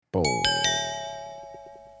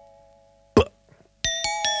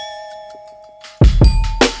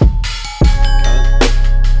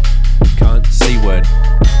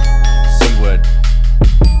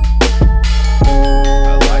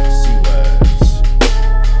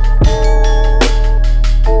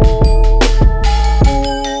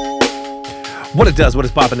What it does, what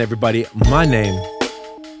is poppin', everybody? My name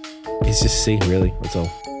is just C, really. That's all.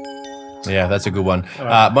 Yeah, that's a good one.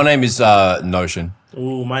 My name is Notion.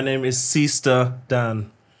 Ooh, my name is Sister Dan.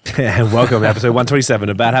 And welcome to episode 127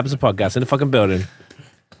 of Bad Habits of Podcast in the fucking building.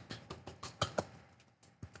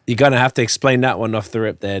 You're going to have to explain that one off the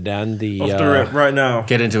rip there, Dan. Off the rip right now.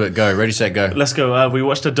 Get into it. Go. Ready, set, go. Let's go. We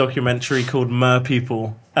watched a documentary called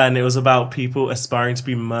Merpeople, and it was about people aspiring to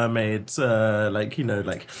be mermaids. Not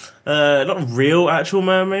real actual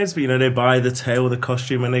mermaids, but they buy the tail, the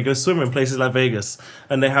costume, and they go swim in places like Vegas,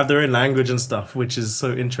 and they have their own language and stuff, which is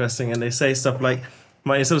so interesting. And they say stuff like,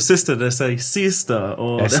 instead of sister, they say sister,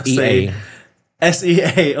 or they'll say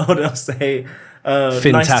S-E-A, or they'll say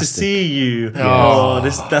nice to see you. Oh,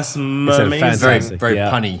 that's mermaids. Very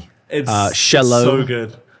punny. It's Shallow. so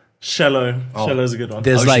good. Shallow's a good one.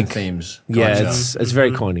 There's Ocean themes. Yeah, Gotcha. it's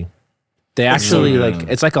very corny. They actually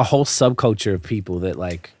it's like a whole subculture of people that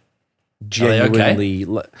like genuinely.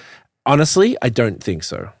 Honestly, I don't think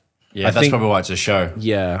so. Yeah, I that's think, probably why it's a show.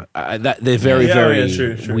 Yeah, they're very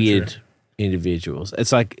true, weird individuals.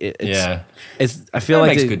 It's like it's I feel that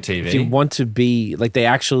like makes good TV. If you want to be like they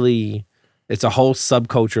actually. It's a whole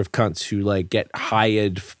subculture of cunts who like get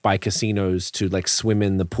hired by casinos to like swim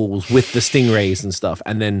in the pools with the stingrays and stuff,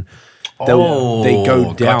 and then they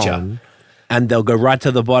go down and they'll go right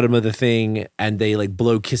to the bottom of the thing and they like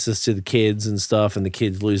blow kisses to the kids and stuff, and the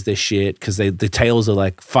kids lose their shit because the tails are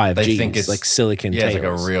like 5G. They think it's like silicon tails. it's like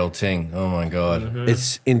a real thing. Oh my god,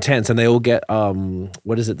 It's intense, and they all get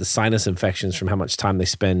the sinus infections from how much time they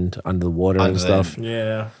spend under the water and stuff.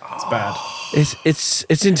 Yeah, it's bad. It's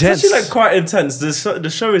intense. It's actually like quite intense. The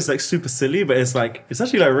show is like super silly, but it's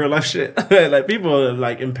actually like real life shit. Like people are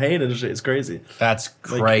like in pain and shit. It's crazy. That's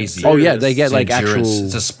crazy. Oh yeah, they get It's like endurance. actual.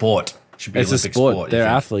 It's a sport. Should be It's a Olympic sport. They're you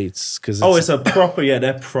think. athletes because It's a proper. Yeah,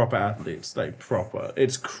 they're proper athletes. Like proper.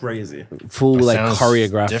 It's crazy. full That like sounds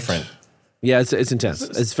choreographed. Different. Yeah, it's intense.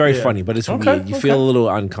 It's very funny, but it's weird. You feel a little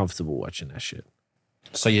uncomfortable watching that shit.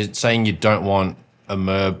 So you're saying you don't want a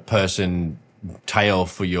mer person tail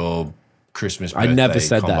for your Christmas birthday I never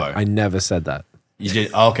said combo. that. I never said that. You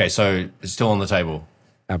did? Oh, okay, so it's still on the table.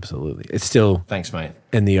 Absolutely, it's still Thanks, mate.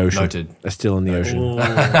 in the ocean. Noted. It's still in the ocean. Ooh.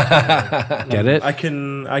 Get it? I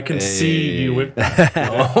can see you with that.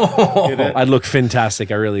 Get it? I'd look fantastic.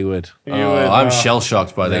 I really would. You would, I'm shell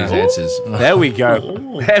shocked by these answers. There we go.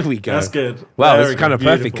 There we go. That's good. Wow, Very it's kind of good.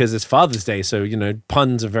 perfect Beautiful. because it's Father's Day, so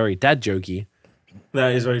puns are very dad jokey.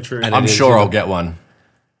 That is very true. And I'm it is, sure I'll get one.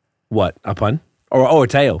 What, a pun or a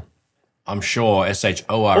tail? I'm sure SHORE.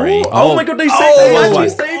 Oh my god, they say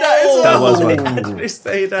that as well. That was one. They actually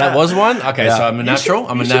say that. That was one? Okay, so I'm a natural.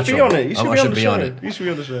 I'm a You should natural. be on it. You should I be on should the be show. on it. You should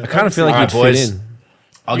be on the show. I kind of feel like All you'd right, fit boys. in.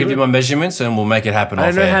 I'll give you my measurements and we'll make it happen I off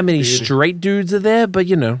don't know air. how many straight dudes are there, but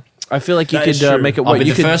I feel like you That is could true. make it I'll work. be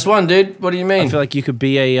You the could. first one, dude. What do you mean? I feel like you could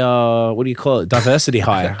be a what do you call it? Diversity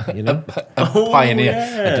hire. a pioneer,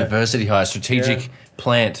 yeah. a diversity hire, strategic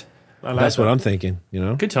plant. I like That's what that. I'm thinking.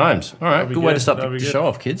 Good times. All right, be good way to good. start That'd the be good. show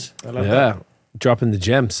off, kids. I like that. Yeah, dropping the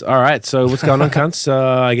gems. All right, so what's going on, cunts?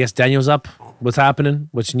 I guess Daniel's up. What's happening?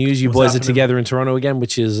 What's news? You boys are happening? together in Toronto again,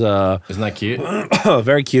 which is Isn't that cute?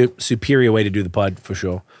 very cute. Superior way to do the pod for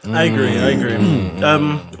sure. I agree.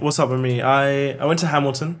 What's up with me? I went to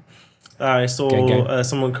Hamilton. I saw Gang.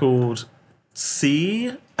 someone called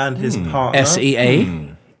C and his partner.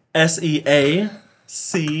 SEA. SEAC.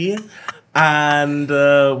 And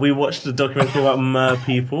we watched a documentary about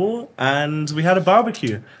Merpeople, and we had a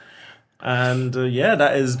barbecue. And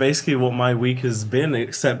that is basically what my week has been,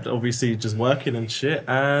 except obviously just working and shit.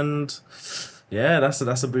 And yeah, that's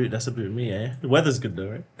a boot me, eh? The weather's good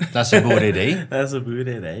though, right? That's a good idea. That's a boot,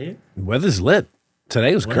 eh? Weather's lit.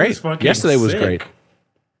 Today was Weather's great. fucking Yesterday was sick. great.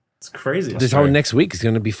 It's crazy. This whole next week is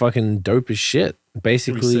going to be fucking dope as shit.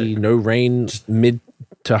 Basically, sick. no rain, mid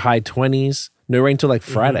to high 20s. No rain till like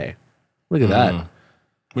Friday. Look at that.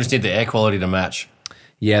 We just need the air quality to match.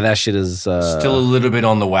 Yeah, that shit is. Still a little bit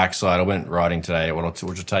on the whack side. I went riding today, which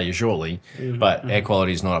I'll tell you shortly. But air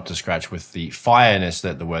quality is not up to scratch with the fireness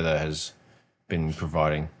that the weather has been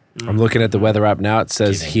providing. I'm looking at the weather app now. It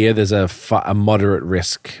says Kidding. here there's a moderate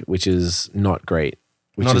risk, which is not great.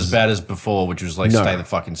 Which Not is, as bad as before, which was like No. stay the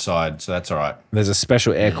fuck inside. So that's all right. There's a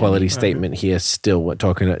special air quality statement here still. We're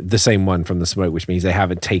talking the same one from the smoke, which means they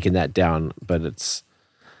haven't taken that down, but it's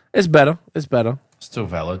better. It's better. Still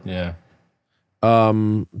valid, yeah.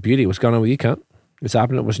 Beauty, what's going on with you, cunt? What's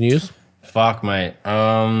happening? What's news? Fuck, mate. The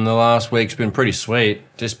last week's been pretty sweet.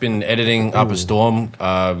 Just been editing up a storm.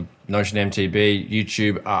 Notion MTB,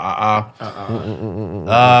 YouTube,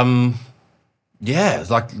 Yeah,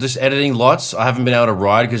 like just editing lots. I haven't been able to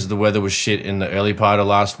ride because the weather was shit in the early part of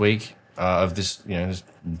last week. of this, this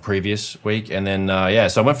previous week. And then,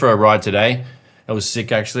 so I went for a ride today. It was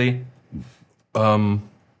sick, actually.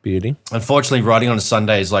 Beauty. Unfortunately, riding on a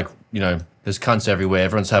Sunday is like, there's cunts everywhere.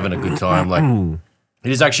 Everyone's having a good time. Like,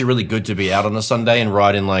 it is actually really good to be out on a Sunday and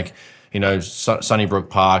ride in like, Sunnybrook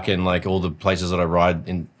Park and like all the places that I ride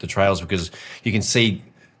in the trails, because you can see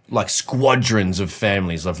like squadrons of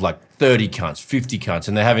families of like 30 cunts, 50 cunts,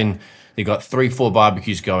 and they've got 3-4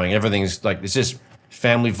 barbecues going. Everything's like, it's just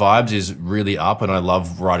family vibes is really up, and I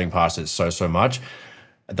love riding past it so much.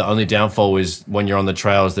 The only downfall is when you're on the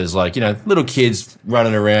trails, there's like, little kids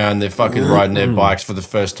running around, they're fucking riding their bikes for the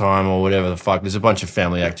first time or whatever the fuck. There's a bunch of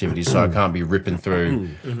family activities, so I can't be ripping through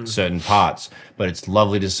certain parts. But it's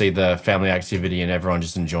lovely to see the family activity and everyone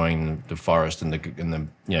just enjoying the forest and the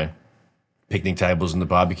picnic tables and the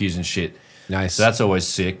barbecues and shit. Nice. So that's always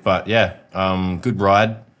sick. But yeah, good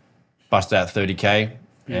ride. Bust out 30K,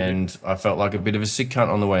 and I felt like a bit of a sick cunt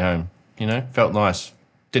on the way home. Felt nice.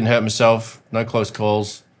 Didn't hurt myself. No close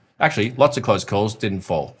calls. Actually, lots of close calls. Didn't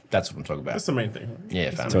fall. That's what I'm talking about. That's the main thing. Right? Yeah,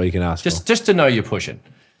 fam. That's all you can ask for. Just to know you're pushing.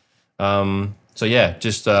 So yeah,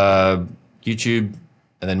 just YouTube,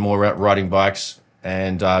 and then more riding bikes,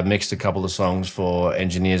 and mixed a couple of songs for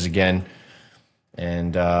engineers again,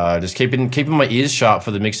 and just keeping my ears sharp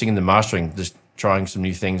for the mixing and the mastering. Just trying some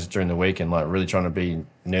new things during the week, and like really trying to be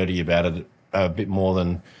nerdy about it a bit more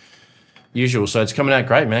than usual. So it's coming out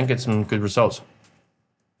great, man. Get some good results.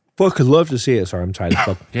 Fuck, I'd love to see it. Sorry, I'm tired as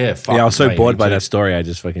fuck. Yeah, fuck. Yeah, I was so mate, bored by that story. I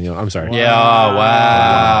just fucking, I'm sorry. Yeah,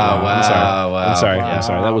 wow. I'm sorry.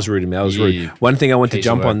 That was rude of me. That was rude. One thing I want to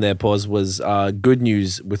jump on there, pause, was good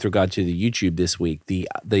news with regard to the YouTube this week. The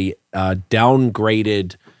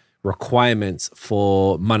downgraded requirements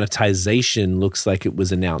for monetization looks like it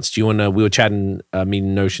was announced. Do you want to, we were chatting, me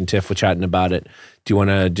and Notion Tiff were chatting about it. Do you want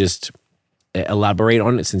to just elaborate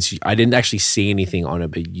on it, since I didn't actually see anything on it,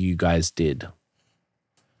 but you guys did?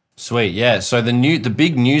 Sweet, yeah. So the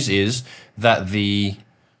big news is that the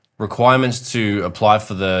requirements to apply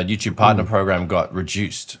for the YouTube Partner Program got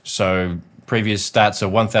reduced. So previous stats are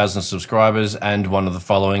 1,000 subscribers and one of the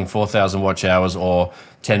following: 4,000 watch hours or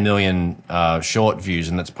 10 million short views,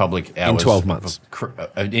 and that's public hours. In 12 months.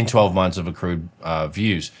 In 12 months of accrued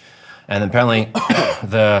views. And apparently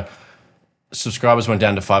the subscribers went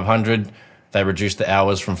down to 500. They reduced the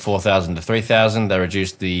hours from 4,000 to 3,000. They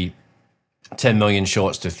reduced the 10 million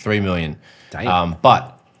shorts to 3 million. Damn.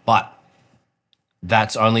 But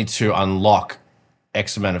that's only to unlock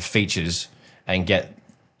X amount of features and get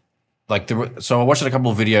so I watched a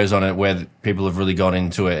couple of videos on it where people have really gone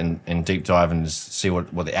into it and deep dive and see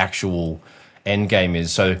what the actual end game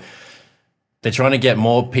is. So they're trying to get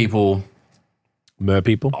more people.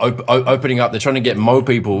 Merpeople? Opening up. They're trying to get more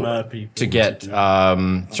people to get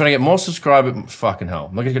trying to get more subscribers. Fucking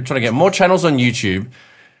hell. Trying to get more channels on YouTube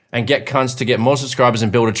and get cunts to get more subscribers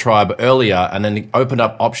and build a tribe earlier, and then open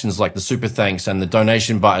up options like the super thanks and the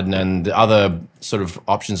donation button and the other sort of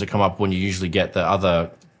options that come up when you usually get the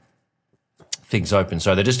other things open.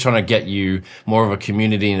 So they're just trying to get you more of a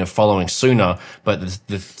community and a following sooner, but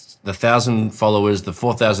the 1,000 followers, the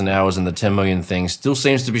 4,000 hours, and the 10 million things still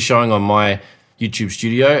seems to be showing on my YouTube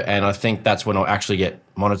studio, and I think that's when I'll actually get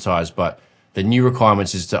monetized. But the new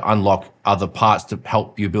requirements is to unlock other parts to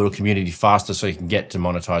help you build a community faster so you can get to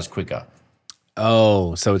monetize quicker.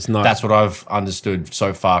 Oh, so it's not... That's what I've understood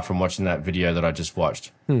so far from watching that video that I just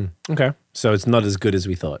watched. Okay. So it's not as good as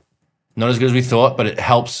we thought. Not as good as we thought, but it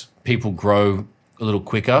helps people grow a little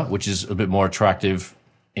quicker, which is a bit more attractive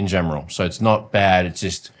in general. So it's not bad. It's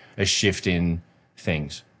just a shift in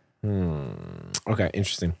things. Okay.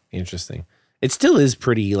 Interesting. It still is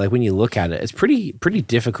pretty, like when you look at it, it's pretty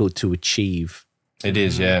difficult to achieve. It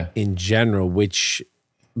is, yeah. In general, which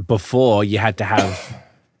before you had to have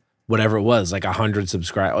whatever it was, like 100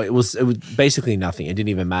 subscribers. It was basically nothing. It didn't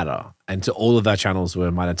even matter. And so all of our channels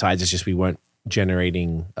were monetized. It's just we weren't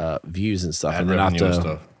generating views and stuff. Ad and then revenue after, and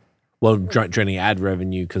stuff. well, generating ad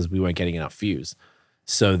revenue because we weren't getting enough views.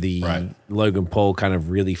 So the Logan Paul kind of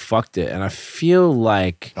really fucked it. And I feel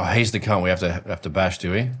like... Oh, he's the cunt we have to bash,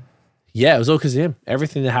 do we? Yeah, it was all because of him.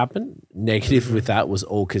 Everything that happened, negative with that, was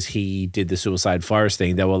all because he did the Suicide Forest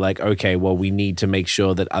thing. They were like, okay, well, we need to make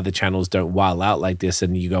sure that other channels don't wild out like this,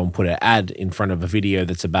 and you go and put an ad in front of a video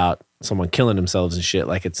that's about someone killing themselves and shit.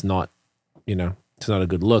 Like, it's not, it's not a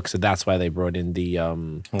good look. So that's why they brought in the...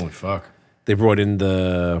 Holy fuck. They brought in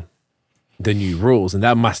the new rules, and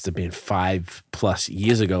that must have been 5+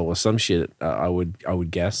 years ago or some shit, I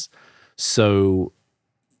would guess. So...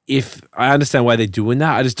 if I understand why they're doing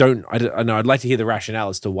that, I don't know. I'd like to hear the rationale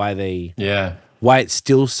as to why why it's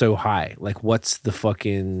still so high. Like, what's the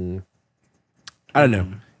fucking, I don't know.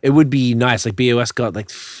 It would be nice. Like BOS got like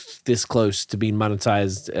this close to being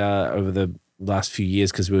monetized over the last few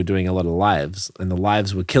years because we were doing a lot of lives, and the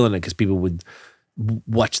lives were killing it because people would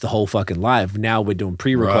watch the whole fucking live. Now we're doing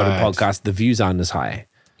pre-recorded podcasts. The views aren't as high.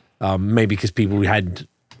 Maybe because people had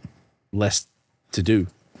less to do.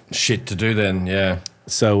 Shit to do then, yeah.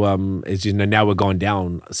 So it's, now we're going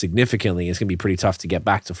down significantly. It's gonna be pretty tough to get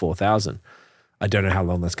back to 4,000. I don't know how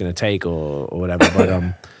long that's gonna take or whatever,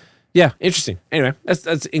 but yeah, interesting. Anyway,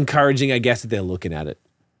 that's encouraging, I guess, that they're looking at it.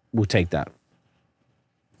 We'll take that.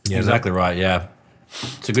 Yeah, exactly right. Yeah,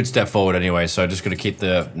 it's a good step forward anyway. So just got to keep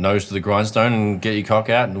the nose to the grindstone and get your cock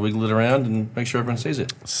out and wiggle it around and make sure everyone sees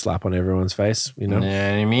it. Slap on everyone's face, You know what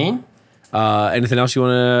I mean? Anything else you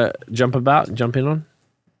want to jump in on?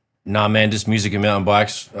 Nah, man, just music and mountain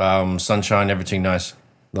bikes, sunshine, everything nice.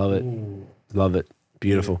 Love it. Love it.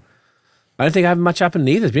 Beautiful. I don't think I have much happened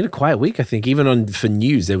either. It's been a quiet week, I think. Even for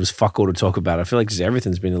news, there was fuck all to talk about. I feel like just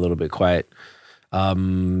everything's been a little bit quiet.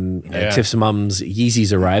 Tiff's mum's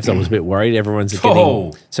Yeezys arrived. I was a bit worried. Everyone's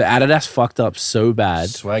getting... So Adidas fucked up so bad.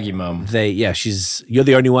 Swaggy mum. You're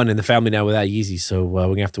the only one in the family now without Yeezys, so we're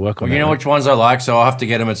going to have to work on that. You know which ones I like, so I'll have to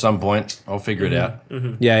get them at some point. I'll figure it out.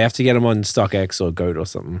 Mm-hmm. Yeah, you have to get them on StockX or Goat or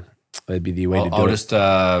something. That'd be the way to do it.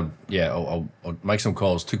 I'll make some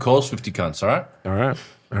calls. 2 calls, 50 cunts, all right?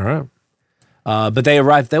 All right. But they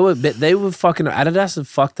arrived. They were fucking... Adidas have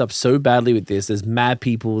fucked up so badly with this. There's mad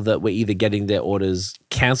people that were either getting their orders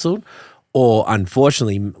cancelled or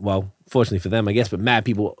fortunately for them, I guess, but mad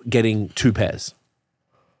people getting 2 pairs.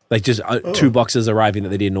 Like just 2 boxes arriving that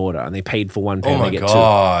they didn't order and they paid for 1 pair and they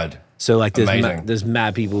get 2. So like there's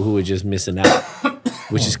mad people who are just missing out,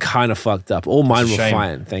 which is kind of fucked up. All mine were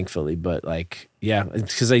fine, thankfully, but like, yeah,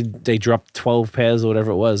 because they dropped 12 pairs or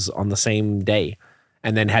whatever it was on the same day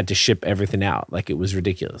and then had to ship everything out. Like it was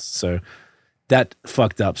ridiculous. So that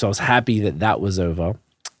fucked up. So I was happy that was over.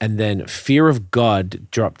 And then Fear of God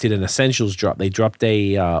did an essentials drop. They dropped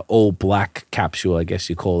a all black capsule, I guess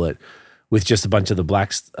you call it, with just a bunch of the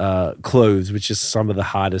black clothes, which is some of the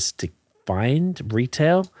hardest to find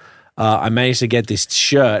retail. I managed to get this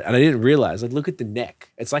shirt, and I didn't realize. Like, look at the neck;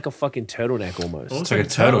 it's like a fucking turtleneck almost. It's like a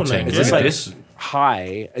turtle tank. It's just like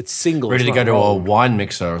high. It's single. Ready to go to a wine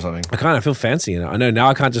mixer or something. I kind of feel fancy in it. I know now.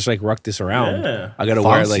 I can't just like rock this around. Yeah. I got to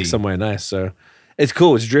wear it like somewhere nice. So it's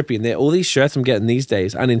cool. It's drippy, and all these shirts I'm getting these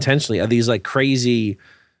days, unintentionally, are these like crazy,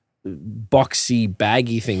 boxy,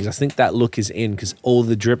 baggy things. I think that look is in because all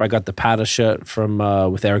the drip. I got the powder shirt from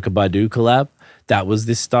with Erykah Badu collab. That was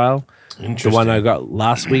this style. The one I got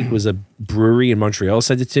last week was a brewery in Montreal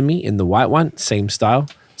sent it to me in the white one, same style.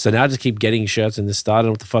 So now I just keep getting shirts in this style. I don't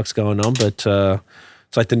know what the fuck's going on, but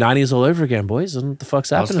it's like the 90s all over again, boys. I don't know what the fuck's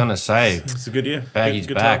happening. I was going to say. It's a good year. Baggy's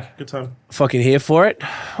back. Good time. Fucking here for it.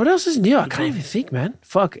 What else is new? I can't even think, man.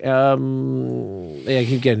 Fuck. I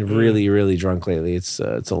keep getting really, really drunk lately. It's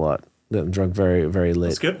a lot. I'm drunk very, very late.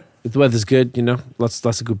 That's good. The weather's good, lots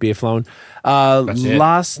of good beer flowing.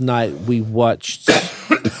 Last night we watched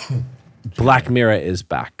Black Mirror is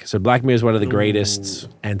back. So Black Mirror is one of the greatest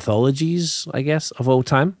anthologies, I guess, of all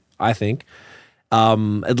time, I think.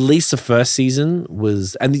 At least the first season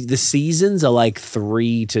was, and the seasons are like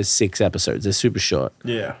 3 to 6 episodes. They're super short.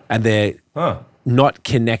 Yeah. And they're not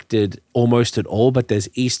connected almost at all, but there's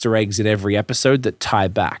Easter eggs in every episode that tie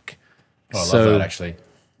back. Oh, I love that, actually.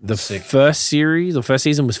 The first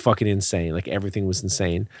season was fucking insane. Like everything was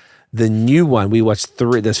insane. The new one, we watched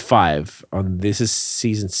 3. There's 5. This is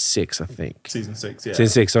season 6, I think. Season 6, yeah. Season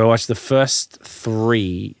 6. So I watched the first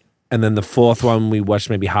 3, and then the 4th one we watched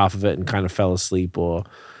maybe half of it and kind of fell asleep, or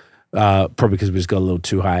probably because we just got a little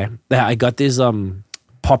too high. I got these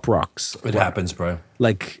pop rocks. It happens, bro.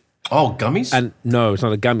 Like gummies? And no, it's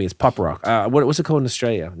not a gummy. It's pop rock. What's it called in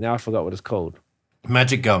Australia? Now I forgot what it's called.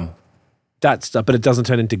 Magic gum. That stuff, but it doesn't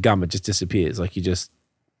turn into gum. It just disappears. Like you just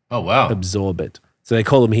absorb it. So they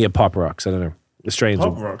call them here pop rocks. I don't know. Australians.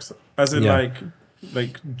 Pop rocks, as in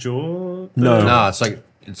like jaw. No,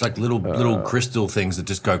 it's like little crystal things that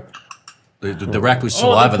just go. The rack with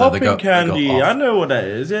saliva. The popping candy. I know what that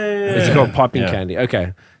is. Yeah. It's called popping candy.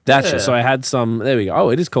 Okay, that's it. So I had some. There we go. Oh,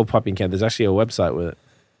 it is called popping candy. There's actually a website with it.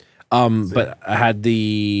 But I had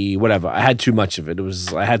I had too much of it.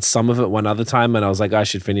 I had some of it one other time and I was like, I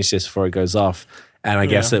should finish this before it goes off. And I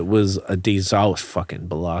guess it was a decent, so I was fucking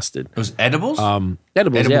blasted. It was edibles?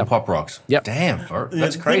 Edible pop rocks. Yep. Damn,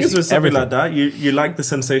 that's The crazy. thing is with something like that, you like the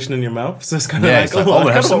sensation in your mouth, so it's kind of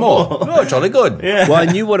I have some more. Oh, jolly good. Yeah. Well, I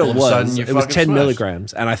knew what it was. It was 10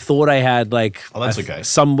 milligrams, and I thought I had that's okay.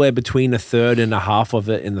 Somewhere between a third and a half of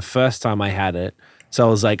it in the first time I had it. So I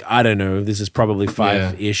was like, I don't know, this is probably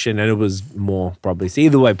 5-ish, and then it was more probably. So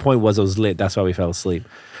either way, point was I was lit. That's why we fell asleep.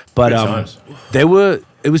 But it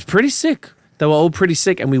was pretty sick. They were all pretty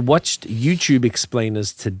sick. And we watched YouTube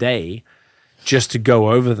explainers today just to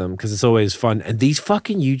go over them because it's always fun. And these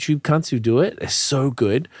fucking YouTube cunts who do it are so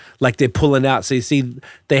good. Like they're pulling out. So you see,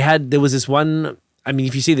 there was this one. I mean,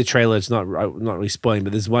 if you see the trailer, it's not really spoiling,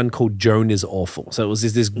 but there's one called Joan is Awful. So it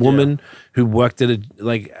was this woman who worked at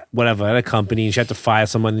a company, and she had to fire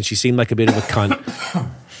someone, and she seemed like a bit of a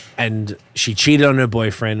cunt. And she cheated on her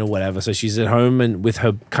boyfriend or whatever. So she's at home and with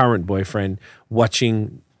her current boyfriend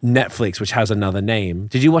watching Netflix, which has another name.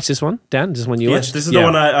 Did you watch this one, Dan? Is this one you watched? Yes, this is the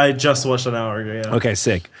one I just watched an hour ago. Yeah. Okay,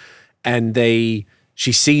 sick. And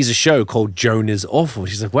she sees a show called Joan is Awful.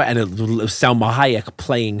 She's like, what? And it was Salma Hayek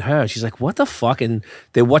playing her. She's like, what the fuck? And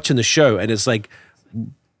they're watching the show, and it's like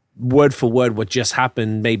word for word what just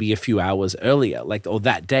happened maybe a few hours earlier, or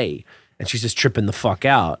that day. And she's just tripping the fuck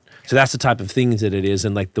out. So that's the type of things that it is,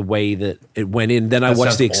 and like the way that it went in. Then I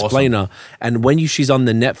watched the explainer, and when she's on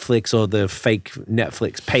the Netflix or the fake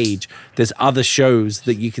Netflix page, there's other shows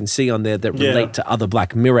that you can see on there that relate to other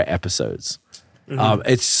Black Mirror episodes.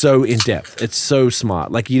 It's so in depth. It's so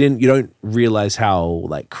smart. Like you don't realize how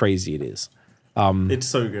like crazy it is. It's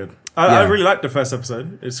so good. I really liked the first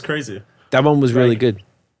episode. It's crazy. That one was really good.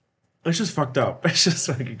 It's just fucked up. It's just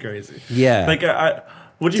fucking crazy. Yeah. Like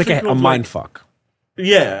what do you think? It's like a mind fuck.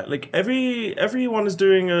 Yeah, like everyone is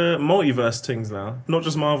doing multiverse things now, not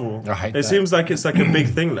just Marvel. I hate it that. seems like it's like a big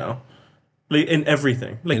thing now, like in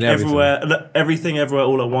everything, everything everywhere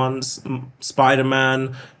all at once.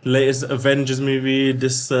 Spider-Man, latest Avengers movie,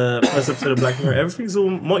 this first episode of Black Mirror, everything's all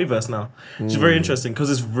multiverse now. Which is very interesting because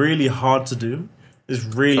it's really hard to do. It's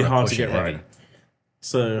really hard to get right.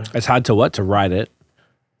 So it's hard to what? To write it.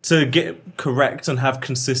 To get correct and have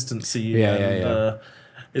consistency. Yeah.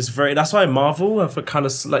 It's that's why Marvel have kind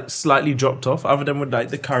of slightly dropped off, other than with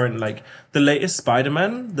like the current, like the latest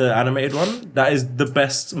Spider-Man, the animated one. That is the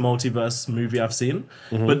best multiverse movie I've seen.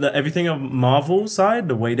 But everything on Marvel side,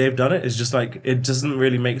 the way they've done it is just like, it doesn't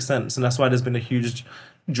really make sense. And that's why there's been a huge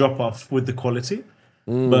drop off with the quality.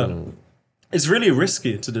 But it's really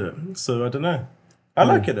risky to do it. So I don't know. I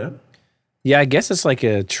like it though. Yeah, I guess it's like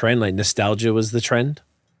a trend. Like nostalgia was the trend.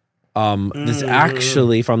 There's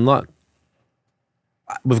actually, if I'm not,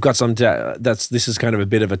 we've got some. This is kind of a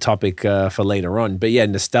bit of a topic for later on. But yeah,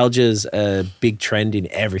 nostalgia is a big trend in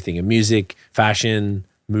everything: in music, fashion,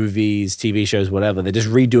 movies, TV shows, whatever. They're just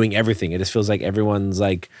redoing everything. It just feels like everyone's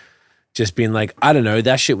like just being like, I don't know,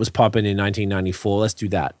 that shit was popping in 1994. Let's do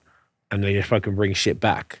that, and they just fucking bring shit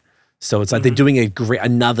back. So it's like they're doing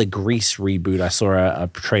another Grease reboot. I saw a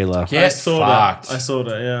trailer. I saw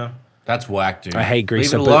that. Yeah. That's whack, dude. I hate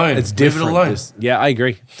Grease. Leave it alone. It's different. Leave it alone. Yeah, I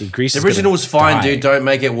agree. The original was fine, dude. Don't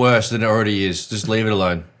make it worse than it already is. Just leave it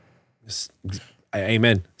alone.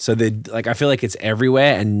 Amen. So I feel like it's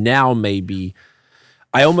everywhere, and now maybe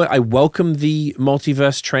I welcome the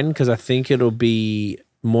multiverse trend because I think it'll be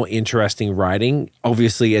more interesting writing.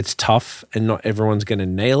 Obviously, it's tough, and not everyone's going to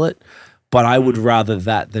nail it. But I would rather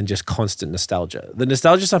that than just constant nostalgia. The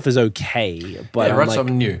nostalgia stuff is okay, but write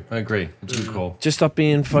something new. I agree. It's a good call. Just stop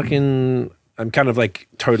being fucking. I'm kind of like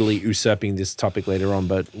totally usurping this topic later on,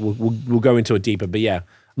 but we'll go into it deeper. But yeah,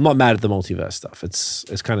 I'm not mad at the multiverse stuff.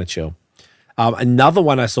 It's kind of chill. Another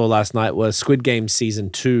one I saw last night was Squid Game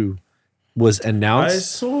season 2 was announced. I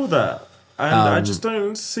saw that, and I just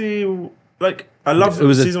don't see like I love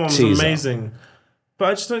season 1 was amazing,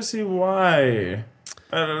 but I just don't see why.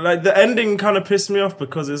 Like the ending kind of pissed me off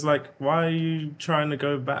because it's like, why are you trying to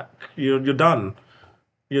go back? You're done.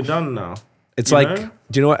 You're done now. It's like,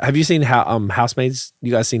 do you know what? Have you seen Housemaids?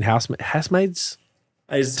 You guys seen Housemaids?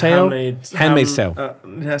 Tale? Handmaid's Tale.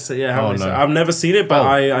 Yes, yeah. Handmaid's Tale. I've never seen it, but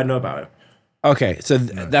I know about it. Okay, so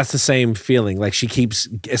that's the same feeling. Like she keeps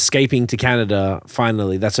escaping to Canada.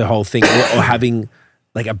 Finally, that's her whole thing, or having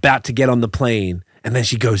like about to get on the plane, and then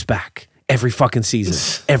she goes back. Every fucking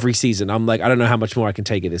season. Every season. I'm like, I don't know how much more I can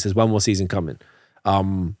take of this. There's one more season coming.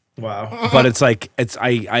 Wow. But it's like,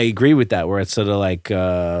 I agree with that, where it's sort of like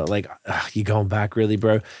you going back really,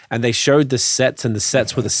 bro? And they showed the sets, and the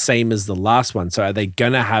sets were the same as the last one. So are they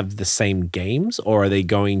going to have the same games, or are they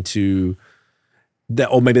going to,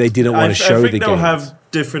 or maybe they didn't want to show the games? I think they'll have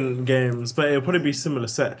different games, but it'll probably be similar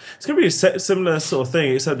set. It's going to be a similar sort of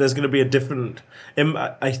thing, except there's going to be a different,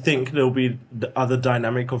 I think there'll be the other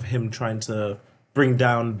dynamic of him trying to bring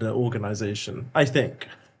down the organization. I think.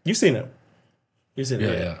 You've seen it.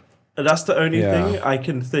 Yeah. And that's the only thing I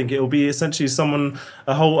can think. It'll be essentially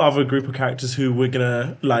a whole other group of characters who we're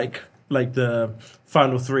going to like the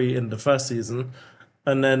final 3 in the first season.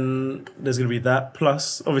 And then there's going to be that.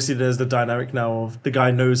 Plus, obviously, there's the dynamic now of the guy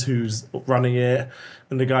knows who's running it,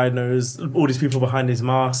 and the guy knows all these people behind his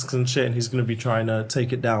masks and shit, and he's going to be trying to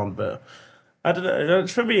take it down. But I don't know.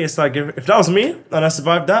 For me, it's like if that was me and I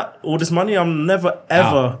survived that, all this money, I'm never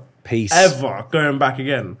ever Peace. ever going back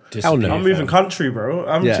again. Hell no. I'm moving country, bro.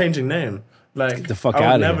 I'm changing name. Like Get the fuck I out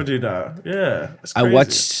would of never here. do that. Yeah, it's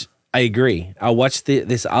crazy. I agree. I watched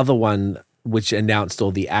this other one which announced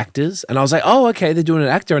all the actors, and I was like, oh, okay, they're doing an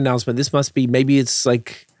actor announcement. This must be, maybe it's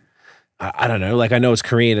like, I don't know. Like I know it's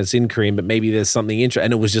Korean, it's in Korean, but maybe there's something interesting.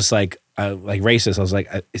 And it was just like racist. I was like,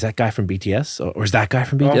 is that guy from BTS or is that guy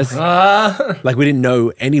from BTS? Like we didn't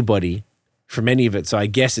know anybody from any of it, so I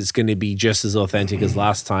guess it's going to be just as authentic as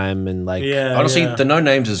last time. And like, honestly, the no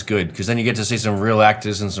names is good because then you get to see some real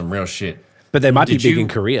actors and some real shit. But they might be big in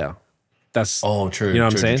Korea. That's true. You know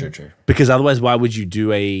what I'm saying? True. Because otherwise, why would you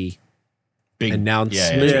do a big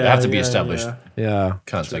announcement? Yeah, have to be established. Yeah.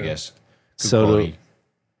 Cunts, I guess. Good So quality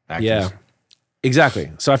actors. Yeah,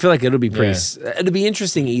 exactly. So I feel like it'll be pretty. It'll be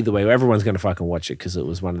interesting either way. Everyone's gonna fucking watch it because it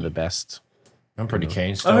was one of the best. I'm pretty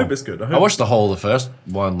keen. Still. I hope it's good. I watched the whole of the first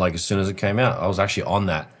one like as soon as it came out. I was actually on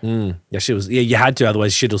that. Yeah, she was. Yeah, you had to,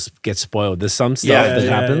 otherwise shit'll get spoiled. There's some stuff that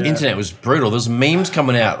happens. Internet was brutal. There's memes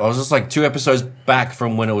coming out. I was just like 2 episodes back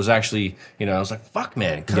from when it was actually, I was like, fuck,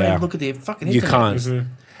 man. Can't even look at the fucking internet. You can't.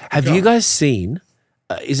 Have you guys seen,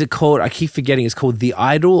 is it called, I keep forgetting, it's called The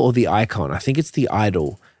Idol or The Icon? I think it's The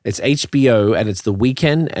Idol. It's HBO and it's The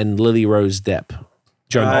Weeknd and Lily Rose Depp. I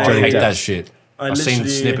Johnny hate Depp. that shit. I've seen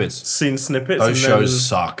Seen snippets. Those shows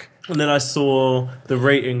suck. And then I saw the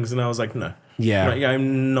ratings and I was like, no. Yeah. Like,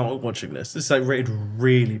 I'm not watching this. It's like rated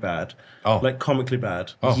really bad. Like comically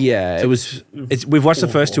bad. Yeah, we've watched the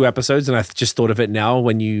first 2 episodes and I just thought of it now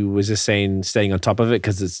when you was just saying staying on top of it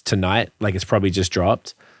because it's tonight, like it's probably just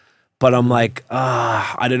dropped. But I'm like,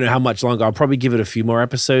 I don't know how much longer. I'll probably give it a few more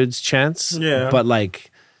episodes chance. Yeah. But like,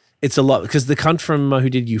 it's a lot because the cunt from who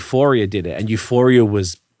did Euphoria did it, and Euphoria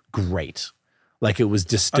was great. Like it was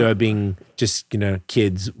disturbing, just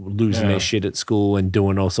kids losing their shit at school and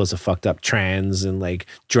doing all sorts of fucked up trans and like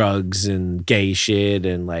drugs and gay shit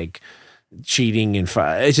and like cheating and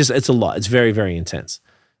it's a lot. It's very, very intense.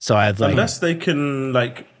 So I have like, unless they can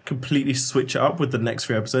like completely switch it up with the next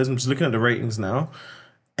 3 episodes. I'm just looking at the ratings now.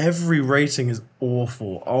 Every rating is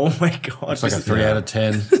awful. Oh my god! It's like a 3 out of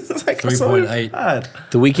 10, It's like 3.8.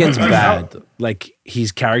 The Weeknd's bad. Like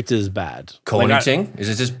his character is bad. Coordinating? Is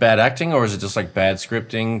it just bad acting, or is it just like bad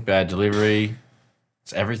scripting, bad delivery?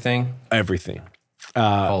 It's everything. Everything.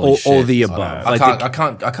 Holy shit. All the above.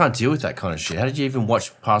 I can't deal with that kind of shit. How did you even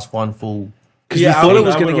watch past one full? Because you thought it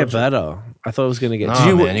was going to get better. I thought it was going to get.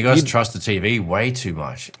 No, man, you guys trust the TV way too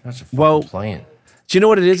much. That's a fucking playing. Do you know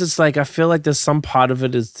what it is? It's like I feel like there's some part of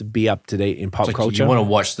it is to be up to date in pop culture. You want to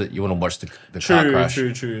watch the car crash.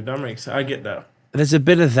 True. That makes sense. I get that. There's a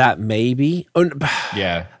bit of that maybe.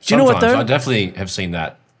 Yeah. Do you know what though? I definitely have seen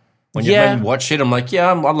that. When you maybe watch it, I'm like,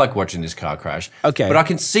 I like watching this car crash. Okay. But I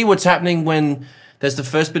can see what's happening when there's the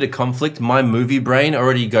first bit of conflict. My movie brain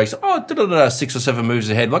already goes, 6 or 7 moves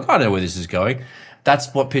ahead. I'm like, I know where this is going.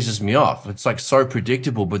 That's what pisses me off. It's like so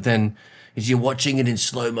predictable, but then as you're watching it in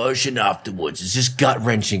slow motion afterwards, it's just gut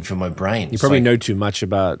wrenching for my brain. You probably know too much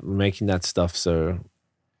about making that stuff, so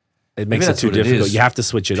it makes it too difficult. You have to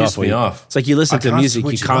switch it off. It's like you listen to music,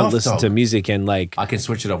 you can't listen to music and like. I can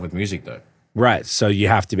switch it off with music though. Right, so you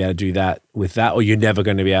have to be able to do that with that, or you're never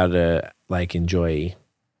going to be able to like enjoy.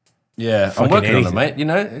 Yeah, I'm working on it, mate.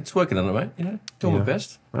 It's working on it, mate. Doing my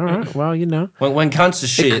best. All right, well, when cunts are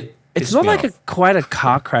shit. It's not like quite a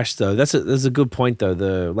car crash though. That's a good point though.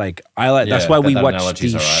 That's why we watch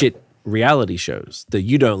these shit reality shows that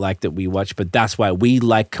you don't like that we watch, but that's why we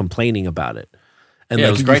like complaining about it. And it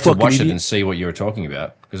was great to watch it and see what you were talking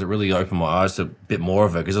about because it really opened my eyes to a bit more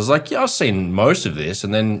of it. Because I was like, I've seen most of this,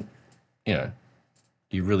 and then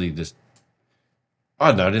you really just I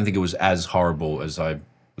don't know. I didn't think it was as horrible as I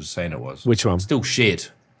was saying it was. Which one? Still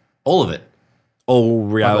shit. All of it. All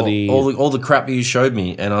reality. All the crap you showed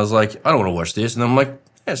me, and I was like, I don't want to watch this. And I'm like,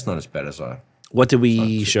 it's not as bad as I. What did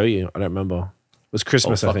we show you? I don't remember. It was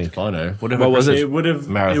Christmas, I think. If I know. What was it? It would have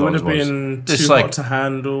been too hot to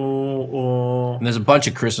handle, or. And there's a bunch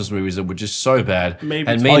of Christmas movies that were just so bad. Maybe.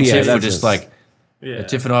 And me and Tiff were just like. Yeah.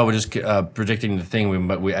 Tiff and I were just predicting the thing,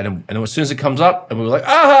 and as soon as it comes up, and we were like,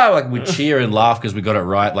 like we cheer and laugh because we got it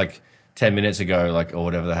right, like 10 minutes ago, like or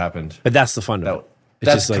whatever that happened. But that's the fun of it.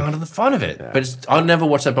 That's kind of the fun of it. Yeah. But I'll never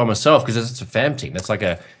watch that by myself because it's a fam thing. That's like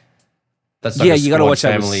a you got to watch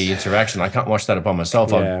family interaction. I can't watch that by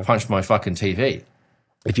myself. I'll punch my fucking TV.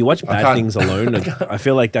 If you watch bad things alone, I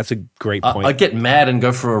feel like that's a great point. I get mad and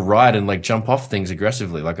go for a ride and like jump off things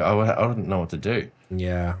aggressively. Like I don't know what to do.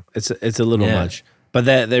 Yeah, it's a little much. But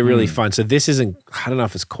they're really fun. So this isn't, I don't know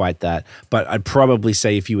if it's quite that, but I'd probably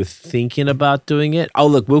say if you were thinking about doing it,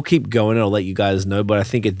 look, we'll keep going and I'll let you guys know. But I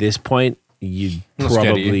think at this point, you'd I'm not scared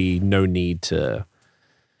of probably no need to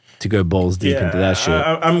go balls deep into that shit.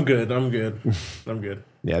 I'm good.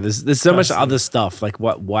 Yeah, there's so much other stuff. Like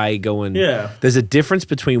why going? Yeah. There's a difference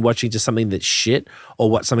between watching just something that's shit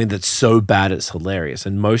or something that's so bad it's hilarious.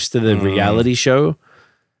 And most of the reality show,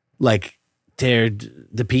 like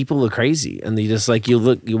the people are crazy, and they just like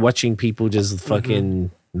you're watching people just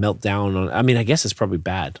fucking melt down on. I mean, I guess it's probably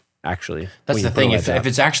bad. Actually, That's the thing. If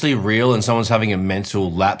it's actually real and someone's having a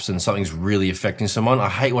mental lapse and something's really affecting someone, I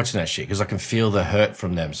hate watching that shit because I can feel the hurt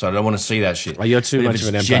from them. So I don't want to see that shit. Oh, you're too much of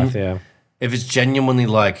an empath. Yeah. If it's genuinely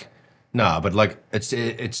like, but like it's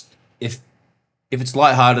if it's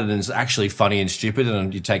lighthearted and it's actually funny and stupid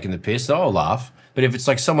and you're taking the piss, I'll laugh. But if it's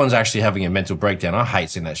like someone's actually having a mental breakdown, I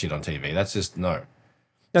hate seeing that shit on TV. That's just no.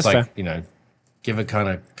 That's it's like, fair. Give a kind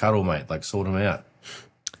of cuddle, mate. Like sort them out.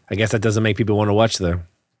 I guess that doesn't make people want to watch though.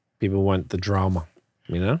 People want the drama,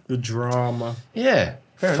 The drama. Yeah.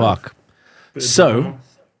 Fuck. So,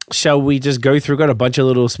 shall we just go through? Got a bunch of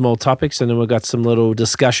little small topics, and then we've got some little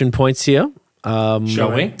discussion points here.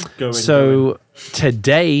 Shall we?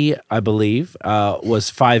 Today, I believe,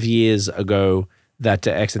 was 5 years ago that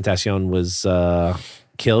XXXTentacion was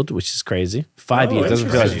killed, which is crazy. 5 years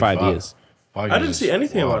doesn't feel like 5 years. I didn't see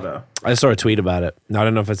anything about that. I saw a tweet about it. Now, I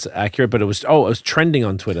don't know if it's accurate, but it was trending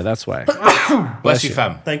on Twitter. That's why. Bless you,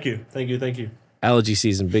 fam. Thank you. Allergy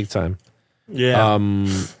season, big time. Yeah. And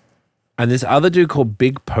this other dude called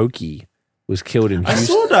Big Pokey was killed in Houston. I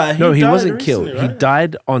saw that. He wasn't killed. Right? He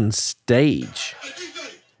died on stage.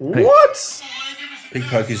 What? Big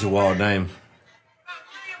Pokey's a wild name.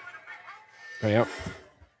 Yep.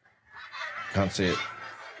 Can't see it.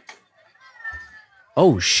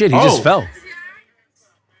 Oh shit! He just fell.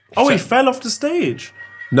 Oh, he fell off the stage.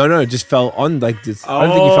 No, just fell on like this. I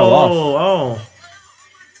don't think he fell off. Oh.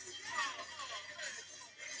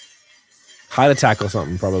 Heart attack or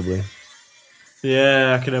something, probably.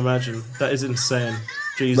 Yeah, I can imagine. That is insane.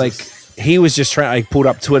 Jesus. Like he was just trying. I pulled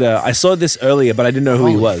up Twitter. I saw this earlier, but I didn't know who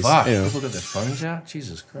he was. Fuck. You know. People got their phones out.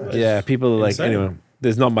 Jesus Christ. Yeah, people are like, Insane. anyway.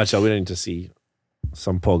 There's not much. We don't need to see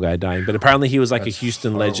some poor guy dying, but apparently he was like a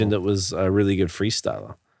Houston legend that was a really good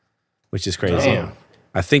freestyler, which is crazy. Damn.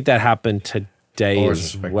 I think that happened today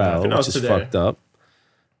as well, which is fucked up.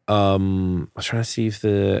 I was trying to see if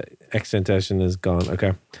the XXXTentacion is gone.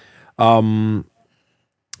 Okay.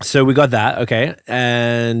 So we got that, okay.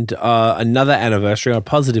 And another anniversary, a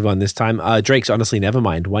positive one this time. Drake's Honestly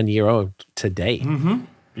Nevermind, 1 year old today. Mm-hmm.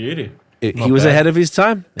 Beauty. He was ahead of his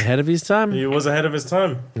time. He was ahead of his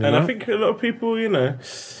time. And I think a lot of people,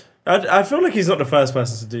 I feel like he's not the first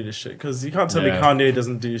person to do this shit because you can't tell me Kanye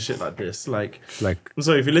doesn't do shit like this. Like,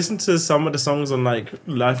 so if you listen to some of the songs on like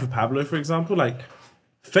Life of Pablo, for example, like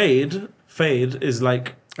Fade is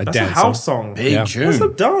like that's a house song. Big tune. That's a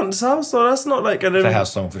dance house song. That's not like it's a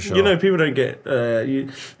house song for sure. People don't get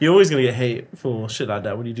you're always gonna get hate for shit like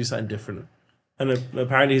that when you do something different. And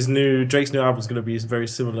apparently Drake's new album is gonna be very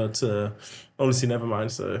similar to Honestly Nevermind,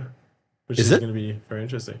 so which is gonna be very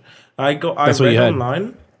interesting. I read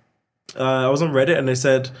online. I was on Reddit and they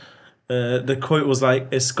said the quote was like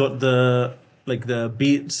it's got the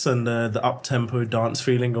beats and the up tempo dance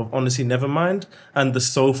feeling of Honestly Nevermind and the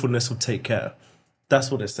soulfulness of Take Care. That's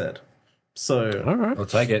what it said. So all right, I'll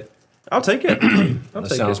take it. That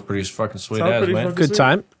sounds pretty fucking sweet as, man. Good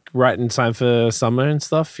time. Right in time for summer and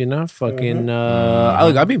stuff, fucking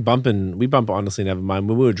I've been bumping. We bump Honestly Nevermind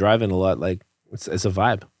when we were driving a lot. Like it's a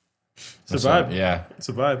vibe. It's a vibe. Yeah, it's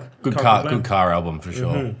a vibe. Good car album for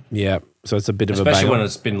sure. Yeah, so it's a bit especially of a banger. when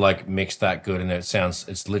it's been like mixed that good and it's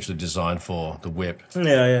literally designed for the whip.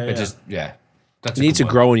 Yeah. That's you need to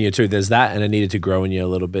grow in you too. There's that, and it needed to grow in you a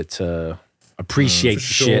little bit to appreciate the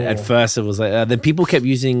shit. At first, it was like then people kept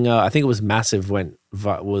using. I think it was Massive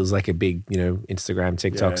was like a big Instagram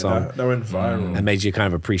TikTok song that went viral and made you kind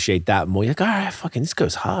of appreciate that more. You're like, all right, fucking this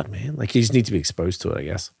goes hard, man. Like you just need to be exposed to it, I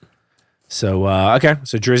guess. So okay,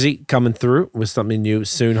 so Drizzy coming through with something new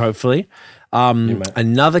soon, hopefully.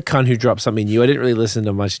 Another cunt who dropped something new. I didn't really listen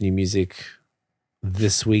to much new music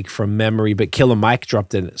this week from memory, but Killer Mike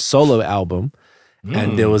dropped a solo album.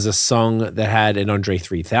 And there was a song that had an Andre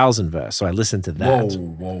 3000 verse, so I listened to that.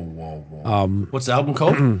 Whoa. What's the album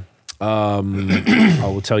called? I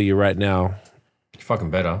will tell you right now. You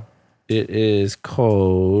fucking better. It is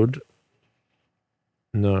called.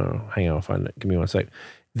 No, hang on, I'll find it. Give me 1 sec.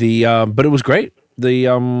 But it was great.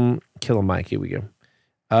 The Killer Mike. Here we go.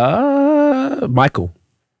 Michael.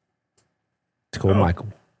 It's called Michael.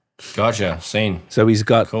 Gotcha. Scene. So he's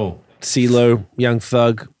got cool. CeeLo, Young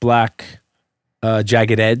Thug, Black.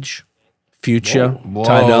 Jagged Edge, Future,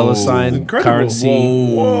 Ty Dolla $ign, Currency,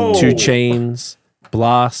 2 Chainz,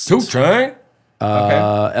 Blast, 2 Chainz,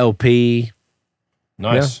 LP.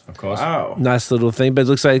 Nice, of course. Wow. Nice little thing, but it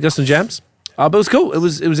looks like it got some jams. But it was cool. It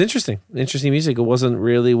was interesting. Interesting music. It wasn't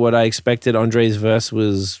really what I expected. Andre's verse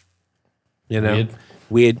was,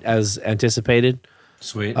 weird as anticipated.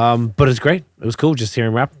 Sweet. But it's great. It was cool just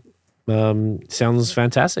hearing rap. Sounds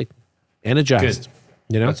fantastic. Energized.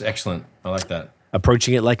 Good. That's excellent. I like that.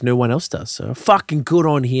 Approaching it like no one else does. So fucking good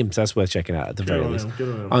on him. So that's worth checking out at the very least. Good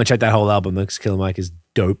on him. I'm gonna check that whole album because Killer Mike is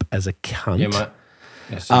dope as a cunt. Yeah, mate.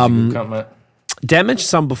 Yes, he's a good cunt, mate. Dan mentioned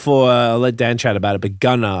some before. I'll let Dan chat about it. But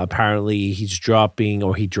Gunna, apparently he dropped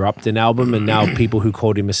an album, and now people who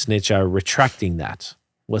called him a snitch are retracting that.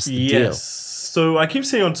 What's the deal? So I keep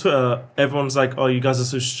seeing on Twitter, everyone's like, "Oh, you guys are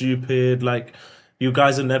so stupid. Like, you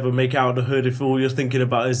guys will never make it out of the hood if all you're thinking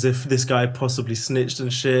about is if this guy possibly snitched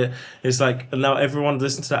and shit." It's like, and now everyone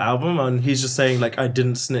listens to the album, and he's just saying like, "I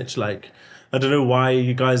didn't snitch." Like, I don't know why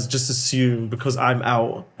you guys just assume because I'm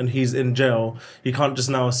out and he's in jail, you can't just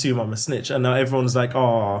now assume I'm a snitch. And now everyone's like,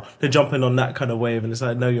 oh, they're jumping on that kind of wave. And it's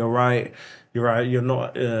like, no, you're right. You're right. You're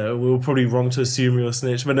not. We were probably wrong to assume you're a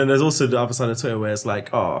snitch. But then there's also the other side of Twitter where it's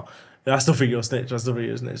like, oh, I still think you're a snitch. I still think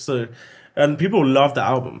you're a snitch. So, and people love the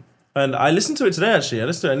album. And I listened to it today, actually. I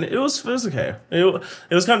listened to it, and it was okay. It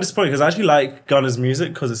was kind of disappointing because I actually like Gunna's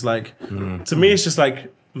music because it's like, to me, it's just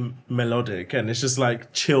like melodic and it's just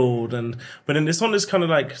like chilled. But then this one is kind of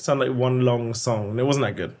like sound like one long song, and it wasn't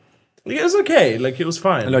that good. It was okay, like it was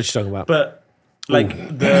fine. I know what you're talking about. But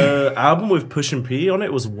like the album with Push and P on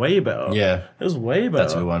it was way better. Yeah, it was way better.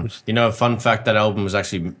 That's a good one. A fun fact: that album was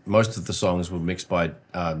actually most of the songs were mixed by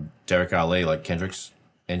Derek Ali, like Kendrick's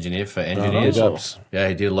engineer for engineers. Yeah,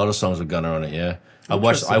 he did a lot of songs with Gunna on it. Yeah, I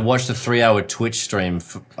watched a 3-hour Twitch stream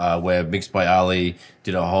where Mixed by Ali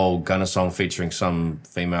did a whole Gunna song featuring some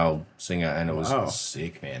female singer, and it was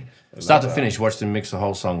sick, man. Start to finish, watched him mix the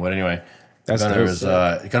whole song. But anyway,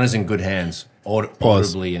 Gunna's in good hands,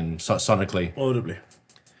 audibly and sonically. Audibly.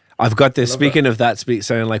 I've got this. Speaking of that,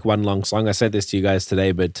 sounding like one long song. I said this to you guys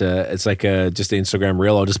today, but it's like just an Instagram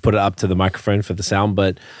reel. I'll just put it up to the microphone for the sound.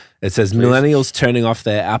 But it says millennials turning off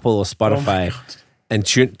their Apple or Spotify and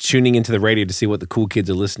tuning into the radio to see what the cool kids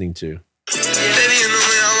are listening to.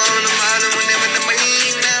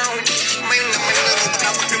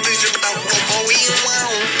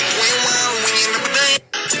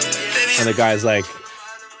 And the guy's like,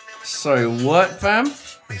 "So what, fam?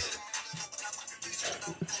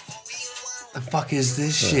 The fuck is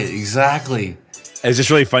this shit exactly?" It's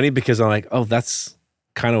just really funny because I'm like, oh, that's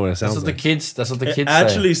kind of what it sounds like. That's what the kids say.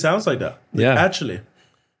 Actually sounds like that. Yeah. Actually.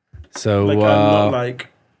 So, like, I'm not like,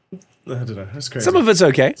 I don't know. That's crazy. Some of it's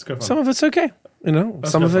okay. Some of it's okay.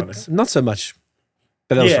 Some of it's not so much.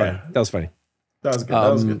 But that was funny. That was funny. That was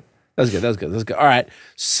good. That was good. All right.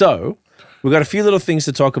 So we've got a few little things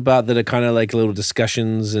to talk about that are kind of like little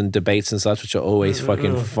discussions and debates and such, which are always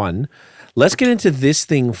fucking fun. Let's get into this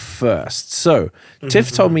thing first. So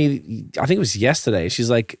Tiff told me, I think it was yesterday, she's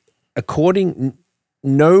like,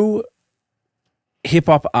 no hip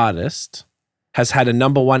hop artist has had a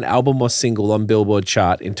number one album or single on Billboard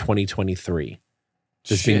chart in 2023.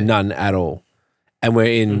 There's been none at all. And we're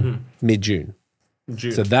in mid-June.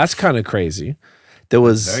 So that's kind of crazy. There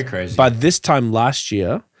was, very crazy. By this time last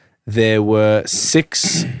year, there were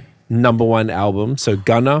 6 number one albums. So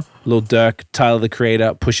Gunna, Lil Durk, Tyler the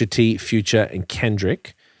Creator, Pusha T, Future, and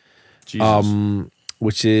Kendrick. Jesus.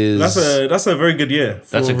 Which is that's a very good year.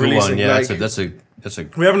 That's a good one. Yeah, like, that's a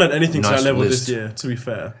we haven't had anything nice to that level list. this year, to be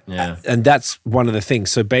fair. Yeah, and that's one of the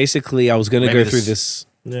things. So basically, I was going to go through this.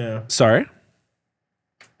 Yeah. Sorry.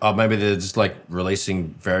 Oh, maybe they're just like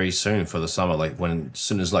releasing very soon for the summer, like as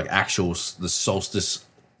soon as like the solstice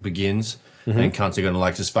begins, and cunts are gonna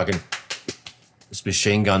like just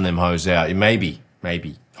machine gun them hoes out. Maybe,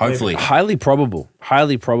 hopefully. Highly probable.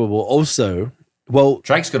 Also, well,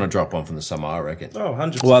 Drake's gonna drop one from the summer, I reckon. Oh,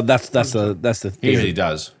 100%. Well, that's the He usually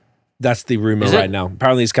does. That's the rumor right now.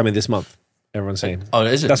 Apparently, it's coming this month. Everyone's saying. Oh,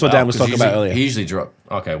 is it? That's what Dan was talking about earlier. He usually drop.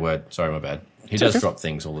 Okay, word. Sorry, my bad. He does drop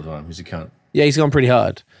things all the time. He's a cunt. Yeah, he's gone pretty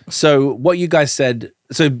hard. So what you guys said,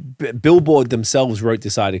 Billboard themselves wrote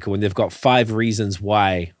this article and they've got 5 reasons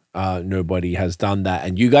why nobody has done that.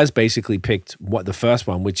 And you guys basically picked the first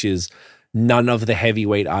one, which is none of the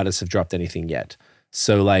heavyweight artists have dropped anything yet.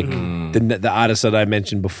 So like the artists that I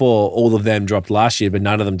mentioned before, all of them dropped last year, but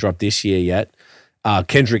none of them dropped this year yet.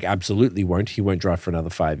 Kendrick absolutely won't. He won't drop for another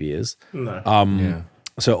 5 years. No.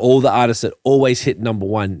 So all the artists that always hit number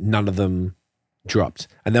one, none of them dropped.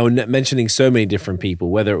 And they were mentioning so many different people,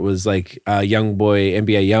 whether it was like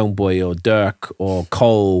NBA Youngboy or Dirk or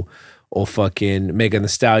Cole or fucking Megan Thee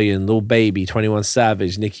Stallion, Lil Baby, 21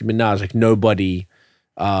 Savage, Nicki Minaj. Like nobody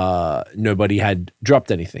had dropped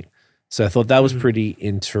anything. So I thought that was pretty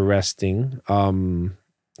interesting. So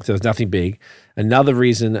it's nothing big. Another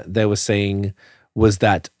reason they were saying was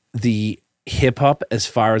that the hip hop, as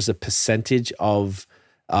far as a percentage of,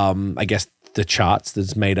 I guess, the charts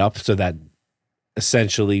that's made up, so that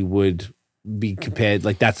essentially would be compared,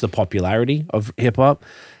 like that's the popularity of hip hop,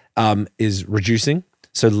 is reducing.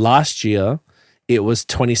 So last year, it was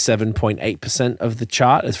 27.8% of the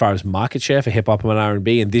chart as far as market share for hip hop and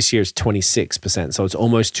R&B, and this year it's 26%. So it's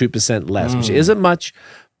almost 2% less, which isn't much,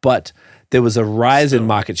 but there was a rise in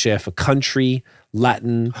market share for country,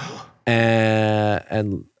 Latin,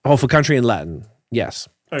 and for country and Latin. Yes.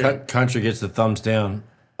 Country gets the thumbs down.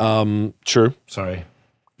 True. Sorry.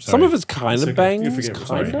 Some of it's kind of okay. bangs. You forget me.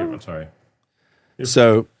 Kind of. Sorry.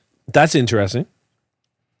 So that's interesting.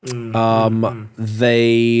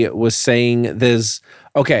 They were saying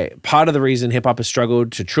part of the reason hip hop has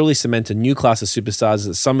struggled to truly cement a new class of superstars is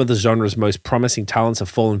that some of the genre's most promising talents have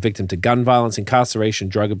fallen victim to gun violence, incarceration,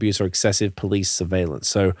 drug abuse, or excessive police surveillance.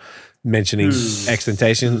 So mentioning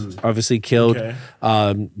XXXTentacion, obviously killed,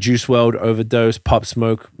 Juice WRLD overdose, Pop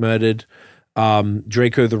Smoke murdered,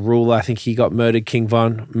 Draco the Ruler, I think he got murdered, King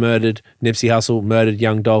Von murdered, Nipsey Hussle murdered,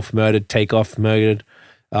 Young Dolph murdered, Takeoff murdered,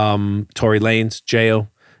 Tory Lanez jail,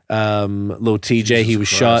 Lil TJ, Jesus he was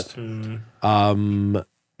Christ. shot.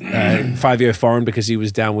 5 Year Foreign, because he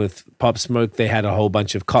was down with Pop Smoke. They had a whole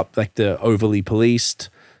bunch of like the overly policed,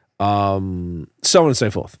 so on and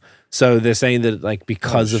so forth. So they're saying that like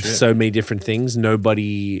because of so many different things,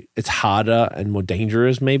 it's harder and more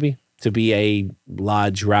dangerous maybe to be a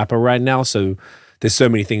large rapper right now. So there's so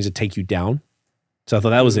many things that take you down. So I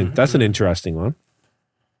thought that's an interesting one.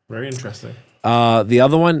 Very interesting. The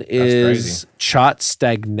other one is chart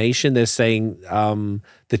stagnation. They're saying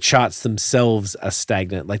the charts themselves are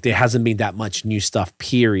stagnant. Like there hasn't been that much new stuff,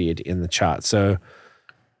 period, in the chart. So,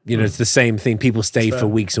 it's the same thing. People stay for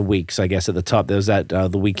weeks and weeks, I guess, at the top. There was that The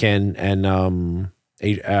Weeknd and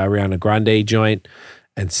Ariana Grande joint,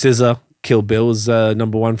 and SZA, Kill Bill was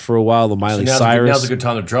number one for a while, or Miley Cyrus. Now's a good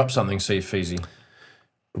time to drop something, Feezy.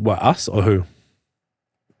 What, us or who?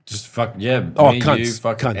 Just fuck, yeah. Oh, me, cunts. you,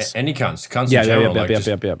 fuck, Cunts. Any cunts. Cunts in general.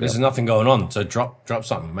 Yeah. There's nothing going on. So drop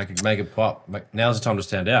something. Make it pop. Now's the time to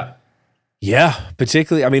stand out. Yeah,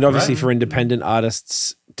 particularly, I mean, obviously for independent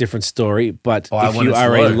artists, different story. But if you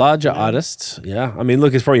are a larger artist, I mean,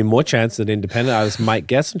 look, there's probably more chance that independent artists might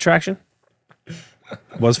get some traction.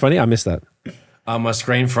 Was funny? I missed that. My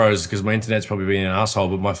screen froze because my internet's probably being an asshole,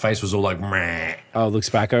 but my face was all like, meh. Oh, Luke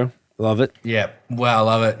Spacco. Love it. Yeah. Wow,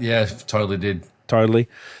 love it. Yeah, totally did. Totally.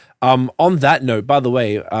 On that note, by the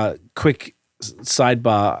way, quick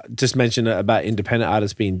sidebar, just mention about independent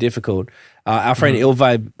artists being difficult. Our friend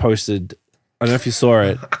Ilvibe posted, I don't know if you saw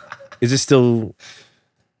it. Is it still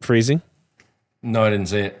freezing? No, I didn't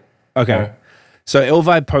see it. Okay. No. So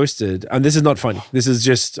Ilvibe posted, and this is not funny. This is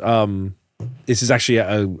just, this is actually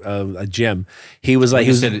a gem. He was like, when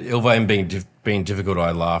you said Ilvibe being difficult,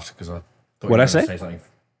 I laughed because I thought What'd I say say? Something.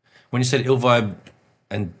 When you said Ilvibe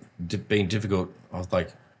and being difficult, I was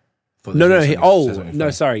like,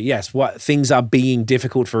 sorry. Yes, what things are being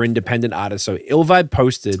difficult for independent artists. So Ilvibe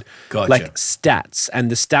posted like stats,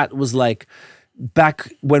 and the stat was like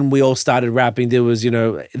back when we all started rapping, there was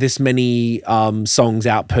this many songs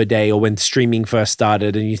out per day, or when streaming first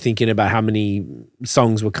started, and you're thinking about how many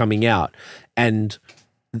songs were coming out, and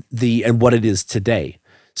what it is today.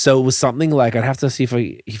 So it was something like, I'd have to see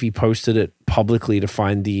if he posted it publicly to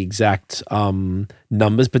find the exact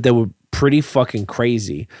numbers, but they were pretty fucking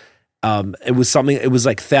crazy. It was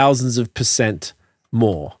like thousands of %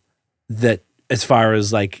 more, that as far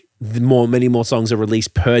as like many more songs are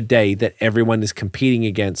released per day that everyone is competing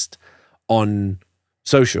against on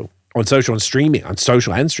social and streaming,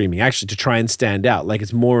 actually, to try and stand out. Like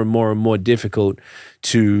it's more and more and more difficult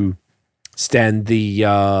to stand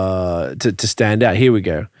to stand out. Here we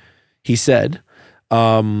go. He said,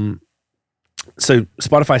 so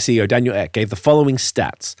Spotify CEO Daniel Ek gave the following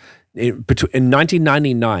stats. In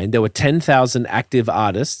 1999, there were 10,000 active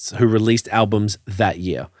artists who released albums that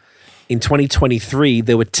year. In 2023,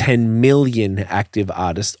 there were 10 million active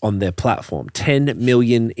artists on their platform. 10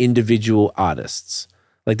 million individual artists.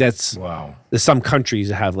 Like that's wow. There's some countries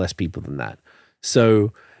that have less people than that.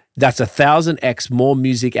 So that's 1,000x more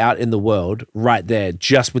music out in the world right there,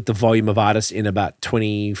 just with the volume of artists in about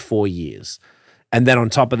 24 years. And then on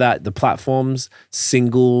top of that, the platforms,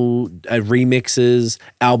 single remixes,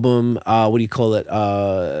 album, what do you call it?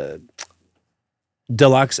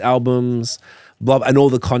 Deluxe albums, blah, and all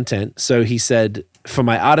the content. So he said, for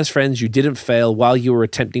my artist friends, you didn't fail. While you were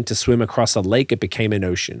attempting to swim across a lake, it became an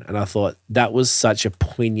ocean. And I thought that was such a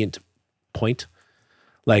poignant point.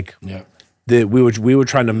 Like, we were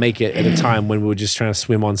trying to make it at a time when we were just trying to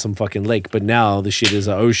swim on some fucking lake, but now the shit is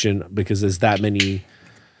an ocean because there's that many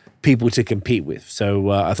people to compete with. So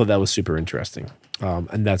I thought that was super interesting,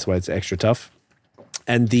 and that's why it's extra tough.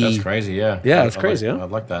 And that's crazy. Yeah, it's crazy. I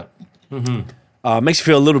like that. Makes you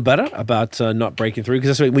feel a little better about not breaking through,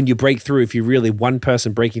 because that's when you break through. If you really one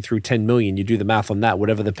person breaking through 10 million, you do the math on that.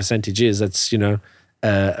 Whatever the percentage is, that's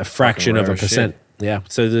a fraction of a percent. Shit. Yeah.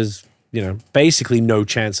 So there's basically no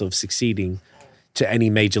chance of succeeding to any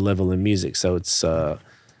major level in music. So it's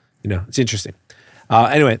it's interesting.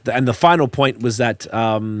 Anyway, and the final point was that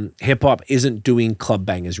hip hop isn't doing club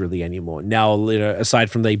bangers really anymore. Now, aside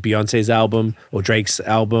from the Beyonce's album or Drake's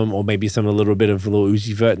album, or maybe some a little bit of Lil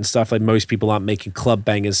Uzi Vert and stuff, like most people aren't making club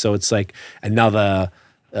bangers. So it's like another,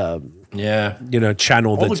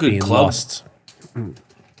 channel that's being lost.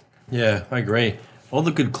 Yeah, I agree. All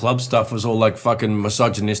the good club stuff was all like fucking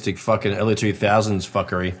misogynistic, fucking early 2000s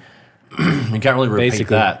fuckery. You can't really repeat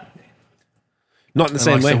that. Not in the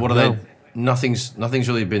same way. So what are they? Nothing's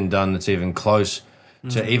really been done that's even close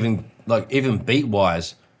to even beat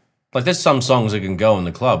wise. Like there's some songs that can go in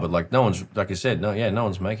the club, but like no one's, like I said, no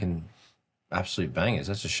one's making absolute bangers.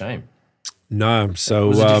 That's a shame. No, so it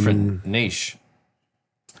was a different niche.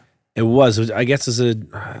 It was. I guess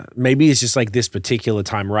maybe it's just like this particular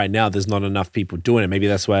time right now. There's not enough people doing it. Maybe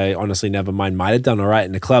that's why honestly, Nevermind might have done all right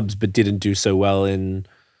in the clubs, but didn't do so well in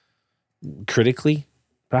critically.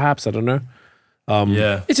 Perhaps, I don't know.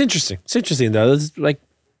 It's interesting. It's interesting though. It's like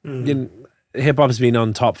hip hop has been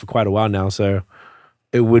on top for quite a while now, so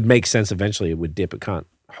it would make sense eventually it would dip. It can't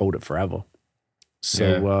hold it forever.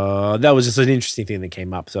 So that was just an interesting thing that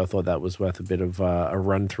came up. So I thought that was worth a bit of a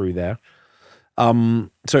run through there.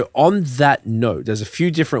 So on that note, there's a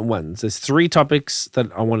few different ones. There's 3 topics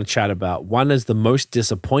that I want to chat about. One is the most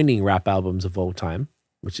disappointing rap albums of all time,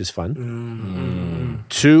 which is fun.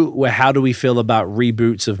 2, how do we feel about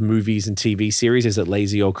reboots of movies and TV series? Is it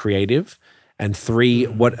lazy or creative? And 3,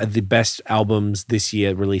 what are the best albums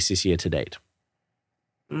released this year to date?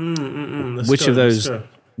 Which of those?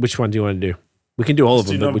 Which one do you want to do? We can do all of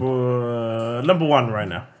them. Number 1 right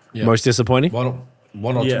now. Yeah. Most disappointing?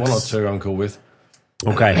 One or two I'm cool with.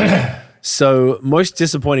 Okay. So most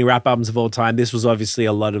disappointing rap albums of all time. This was obviously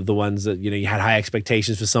a lot of the ones that, you had high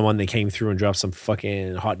expectations for someone. They came through and dropped some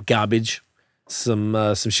fucking hot garbage.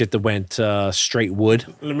 Some shit that went straight wood.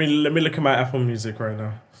 Let me look at my Apple Music right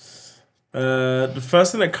now. The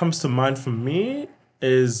first thing that comes to mind for me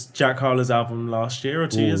is Jack Harlow's album last year or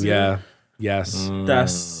 2 years ago. Yes.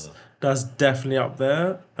 That's definitely up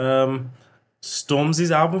there.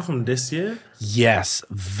 Stormzy's album from this year. Yes,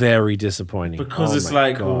 very disappointing. Because it's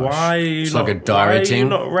like, gosh. Why are you it's not, like a diary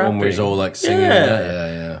thing. When we're all like singing.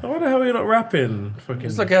 Yeah. Why the hell are you not rapping? Fucking.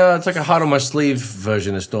 It's like a heart on my sleeve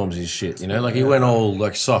version of Stormzy's shit. Like he went all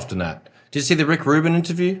like soft and that. Did you see the Rick Rubin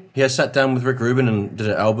interview? He sat down with Rick Rubin and did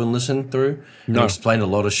an album listen through. And he explained a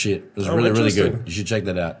lot of shit. It was really good. You should check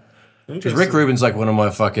that out. Because Rick Rubin's like one of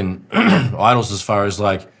my fucking idols as far as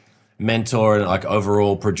like mentor and like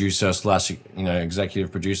overall producer /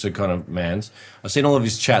 executive producer kind of mans. I've seen all of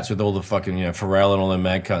his chats with all the fucking Pharrell and all them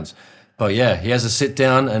mad cunts. But yeah, he has a sit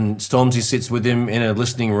down and Stormzy sits with him in a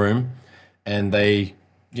listening room, and they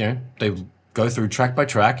go through track by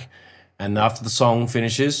track, and after the song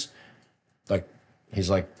finishes, like he's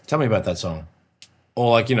like, "Tell me about that song," or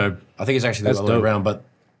like I think it's actually the other way around, but.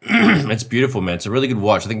 It's beautiful, man. It's a really good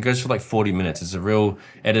watch. I think it goes for like 40 minutes. It's a real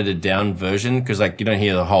edited down version because like you don't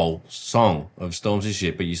hear the whole song of Stormzy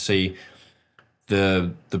shit, but you see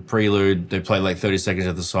the prelude. They play like 30 seconds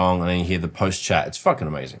of the song, and then you hear the post chat. It's fucking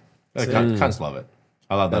amazing. I can't love it.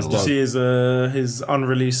 I love that a lot. See his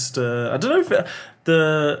unreleased. I don't know if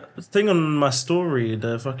the thing on my story,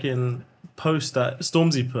 the fucking post that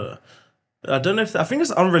Stormzy put. I don't know if I think it's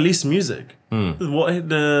unreleased music. What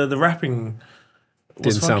the rapping.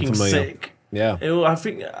 Didn't sound familiar. Sick. Yeah, I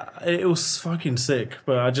think it was fucking sick,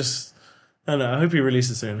 but I don't know. I hope he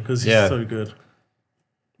releases soon because he's so good.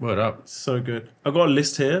 Word up, so good. I've got a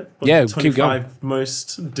list here. Of 25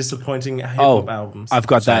 most disappointing hip hop albums. I've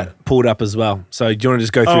got that pulled up as well. So do you want to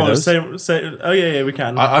just go through those? We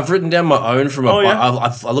can. I've written down my own from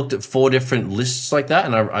I looked at 4 different lists like that,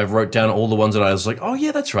 and I wrote down all the ones that I was like, oh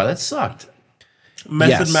yeah, that's right, that sucked.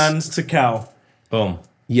 Method Man's To Cal. Boom.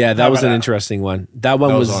 Yeah, that was an interesting one. That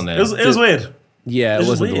one was on there. It was weird. Yeah, it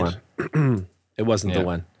wasn't the one. It wasn't the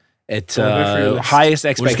one. It highest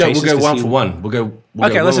expectations. We'll go one for one. We'll go.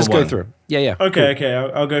 Okay, let's just go through. Yeah. Okay.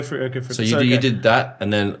 I'll go through. So you did that,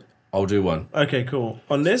 and then I'll do one. Okay, cool.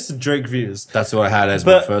 On this, Drake Views. That's what I had as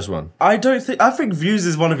But my first one. I think Views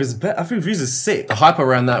is one of his best. I think Views is sick. The hype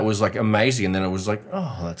around that was like amazing, and then it was like,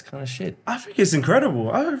 oh, that's kind of shit. I think it's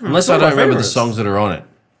incredible. Unless I don't remember the songs that are on it.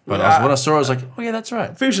 But when I saw it, I was like, oh yeah, that's right.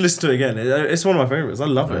 I think you should listen to it again. It's one of my favorites. I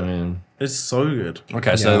love it. mean- It's so good.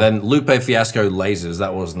 Okay, so then Lupe Fiasco Lasers,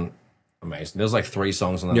 that wasn't amazing. There was like 3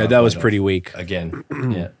 songs on that. Yeah, that was pretty weak. Again,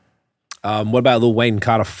 yeah. What about Lil Wayne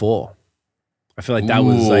Carter 4? I feel like that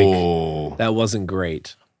was like that wasn't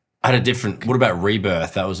great. I had a different. What about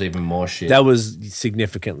Rebirth? That was even more shit. That was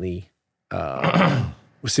significantly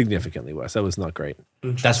worse. That was not great.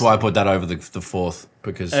 That's why I put that over the 4th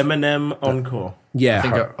because Eminem Encore. Yeah. I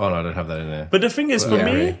think no, I don't have that in there. But the thing is, for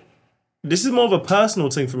me, this is more of a personal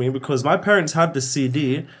thing for me because my parents had the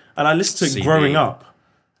CD and I listened to it growing up.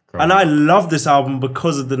 And I love this album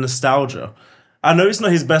because of the nostalgia. I know it's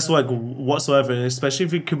not his best work whatsoever, especially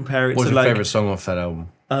if you compare it What's to your like favorite song off that album?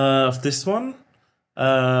 of this one.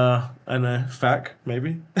 I know, Fack,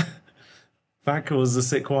 maybe. Fack was a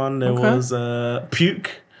sick one. There was Puke.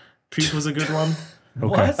 Puke was a good one.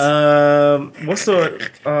 Okay. What's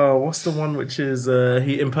the one which is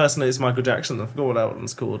he impersonates Michael Jackson? I forgot what that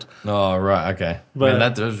one's called. Oh right, okay. But-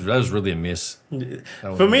 Man, that was really a miss.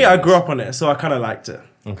 For me, I grew up on it, so I kind of liked it.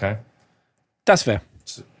 Okay. That's fair.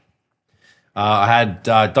 I had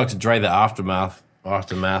Dr. Dre, the Aftermath.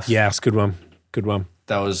 Yeah, it's a good one. Good one.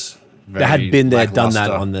 That was very That had been there, done that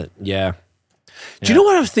lackluster. on the yeah. Do you know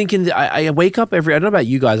what I was thinking? I wake up I don't know about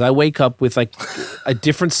you guys. I wake up with like a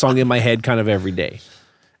different song in my head kind of every day.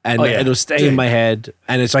 And it'll stay in my head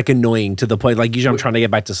and it's like annoying to the point like usually I'm trying to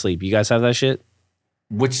get back to sleep. You guys have that shit?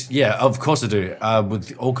 Which, yeah, of course I do.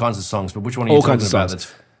 With all kinds of songs, but which one are you talking about?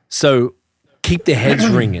 That's... So Keep the Heads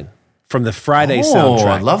Ringing from the Friday Oh, soundtrack.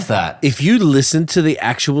 I love that. If you listen to the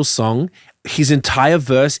actual song, his entire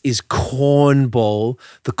verse is cornball.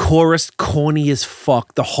 The chorus, corny as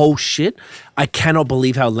fuck. The whole shit. I cannot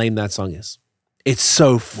believe how lame that song is. It's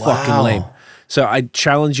so fucking lame. So I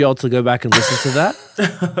challenge y'all to go back and listen to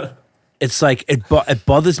that. It's like, it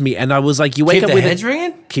bothers me. And I was like, you wake Keep up the with heads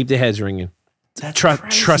ringing? Keep the heads ringing. That's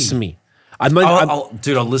Trust me. I'm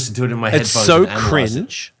dude, I'll listen to it in my headphones. it's so and analyze it.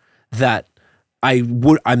 cringe that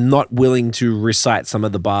I'm not willing to recite some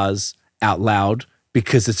of the bars out loud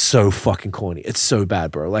because it's so fucking corny. It's so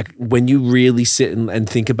bad, bro. Like when you really sit and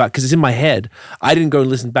think about, because it's in my head. I didn't go and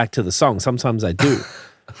listen back to the song. Sometimes I do.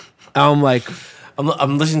 I'm like,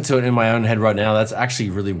 I'm listening to it in my own head right now. That's actually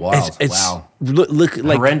really wild. Wow. Look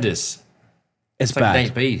like Horrendous. It's Like bad.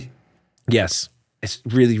 Nate B. Yes. It's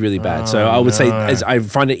really, really bad. So I would say I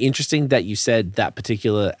find it interesting that you said that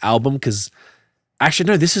particular album because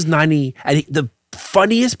actually, no, this is 90. And the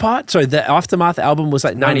funniest part, so the Aftermath album was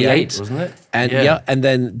like 98. Wasn't it? And and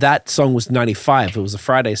then that song was 95. It was a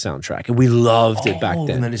Friday soundtrack. And we loved it back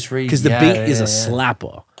then. Because the beat is a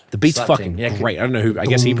slapper. The beat's Slap fucking ting. Yeah, great. I don't know who, I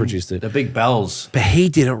guess he produced it. The big bells. But he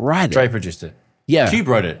didn't write it. Dre produced it. Yeah. Cube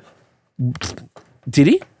wrote it. Did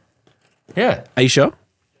he? Yeah. Are you sure?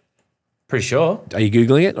 Pretty sure. Are you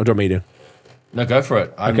Googling it or do you want me to? No, go for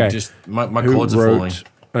it. I'm Okay. just, my chords are falling.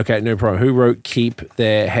 Okay, no problem. Who wrote Keep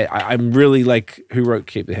Their Head? I'm really like, who wrote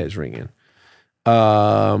Keep Their Heads Ringing?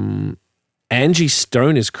 Angie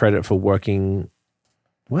Stone is credit for working.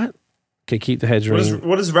 What? Okay, Keep the Heads Ringing.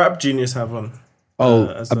 What does Rap Genius have on?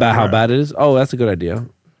 About how bad it is? Oh, that's a good idea.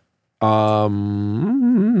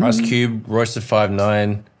 Ice Cube, Royster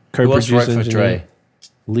 5'9". Who else wrote for Dre?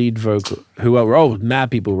 Lead vocal. Who else? Oh,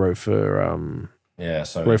 mad people wrote for. Yeah,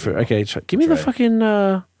 so. Wrote for. Okay, give me the fucking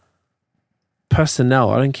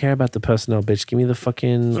personnel. I don't care about the personnel, bitch. Give me the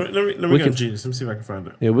fucking. Let me go on Genius. Let me see if I can find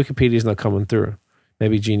it. Yeah, Wikipedia's not coming through.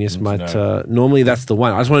 Maybe Genius might. know. Normally, that's the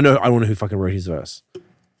one. I just want to know. I want to know who fucking wrote his verse.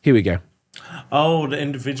 Here we go. Oh, the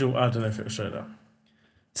individual. I don't know if it'll show that.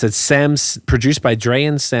 It said produced by Dre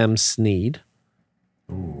and Sam Snead.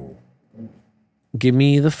 Ooh. Give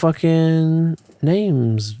me the fucking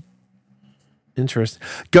names. Interesting.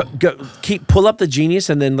 Pull up the Genius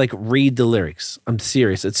and then like read the lyrics. I'm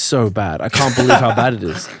serious. It's so bad. I can't believe how bad it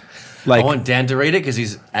is. Like I want Dan to read it because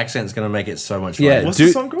his accent's going to make it so much fun. Yeah. What's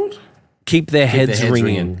the song called? Keep their heads heads ringing.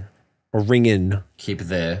 ringing. Or ringing. Keep it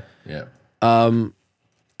there. Yeah. I'm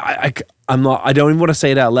not. I don't even want to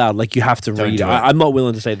say it out loud. Like you have to read it. do it. I'm not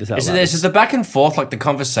willing to say this out loud. Is it the back and forth, like the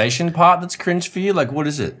conversation part that's cringe for you? Like, what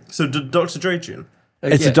is it? So the Dr. Dre tune.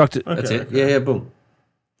 It's a doctor. That's Okay, it. okay. Yeah, boom.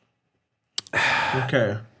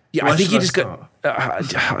 Okay. Yeah, Where I think should you I just start?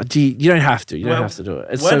 got. You don't have to. You don't have to do it.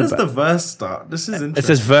 It's Where so does bad. the verse start? This is interesting. It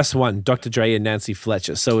says verse 1, Dr. Dre and Nancy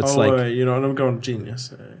Fletcher. So it's like wait, you know, I'm going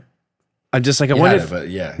Genius. I'm just like I You wonder had if it, but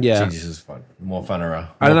yeah, Yeah. Jesus is fun. More funner.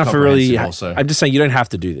 I don't know if it really. Also. I'm just saying you don't have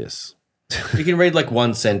to do this. You can read like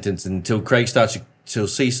one sentence until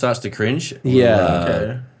C starts to cringe. Yeah.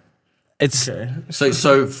 Okay. It's Okay.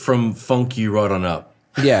 So from funk you right on up.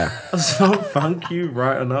 yeah. So funk you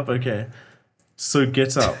right on up. Okay. So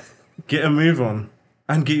get up, get a move on,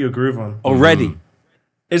 and get your groove on. Already.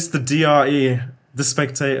 It's the DRE, the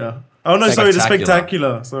Spectator. Oh no, sorry, the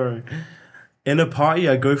Spectacular. Sorry. In a party,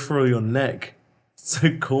 I go for your neck.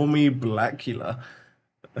 So call me Blackula.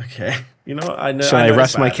 Okay. You know what? I know. Shall I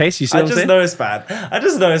rest my case? You see what I'm saying? I just know it's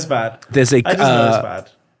bad. There's a I just know it's bad.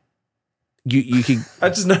 you can I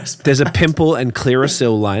just know it's bad. there's a pimple and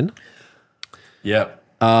Clearasil line. Yep.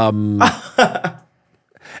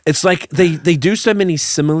 It's like they do so many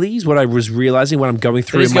similes. What I was realizing when I'm going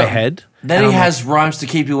through in my head. Then he has rhymes to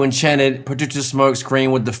keep you enchanted, produce a smoke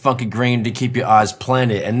screen with the funky green to keep your eyes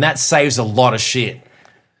planted, and that saves a lot of shit.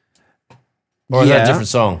 Or is that a different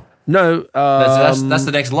song? No, that's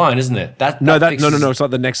the next line, isn't it? No. It's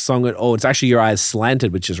not the next song at all. It's actually Your Eyes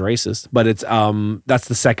Slanted, which is racist. But it's that's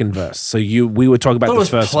the second verse. So we were talking about the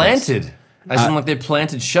first verse. Planted. As in like they're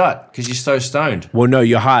planted shut because you're so stoned. Well, no,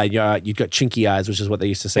 you're high. You've got chinky eyes, which is what they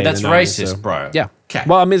used to say. That's in the 90s, racist, so. bro. Yeah. Okay.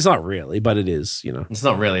 Well, I mean, it's not really, but it is. It's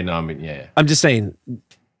not really. No, I mean, yeah. I'm just saying.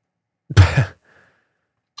 I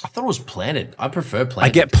thought it was planted. I prefer planted.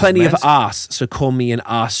 I get plenty of ass, so call me an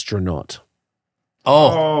astronaut.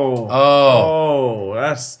 Oh,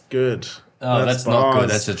 that's good. Oh, that's not good.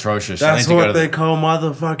 That's atrocious. That's what they call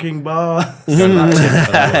motherfucking bars.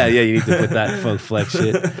 Yeah, you need to put that funk flex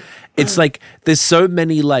shit. It's like there's so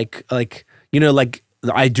many like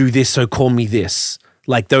I do this, so call me this.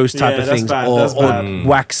 Like those type of things, or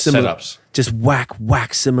whack similes. Just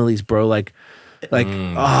whack similes, bro.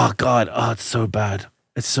 Oh god, it's so bad.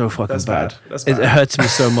 It's so fucking bad. That's bad. It hurts me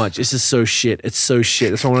so much. This is so shit. It's so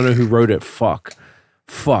shit. That's why I want to know who wrote it. Fuck.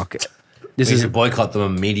 We should boycott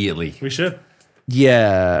them immediately. We should.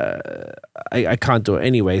 Yeah, I can't do it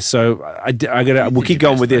anyway. So we'll keep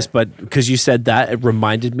going with this, but because you said that, it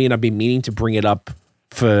reminded me, and I've been meaning to bring it up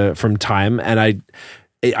from time, and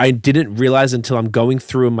I didn't realize until I'm going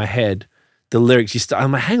through in my head the lyrics.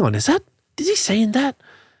 I'm like, hang on, is he saying that?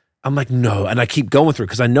 I'm like, no, and I keep going through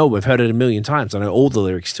because I know we've heard it a million times. I know all the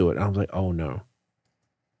lyrics to it, and I'm like, oh no.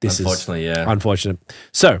 Unfortunately, yeah. Unfortunate.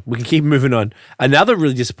 So we can keep moving on. Another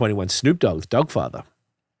really disappointing one, Snoop Dogg's Dogfather.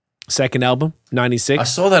 Second album, 96. I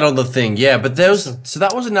saw that on the thing, yeah. But that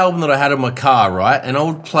was an album that I had in my car, right? And I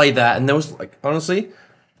would play that, and there was honestly,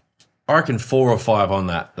 I reckon 4 or 5 on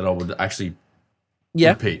that I would actually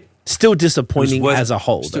repeat. Still disappointing as a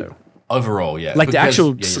whole, though. Overall, yeah. Like the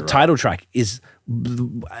actual title track is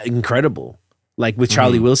incredible. Like with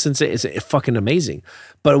Charlie Wilson, it's fucking amazing.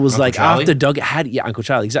 But it was Uncle like Charlie? after Uncle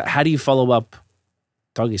Charlie. Exactly. How do you follow up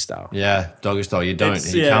Doggy Style? Yeah, Doggy Style. You don't.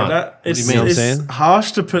 It's, you can't. It's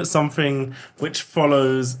harsh to put something which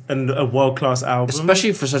follows a world-class album,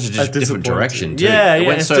 especially for such a different direction. Too. Yeah, it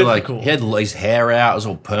went it's so difficult. he had his hair out, it was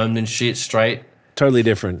all permed and shit, straight. Totally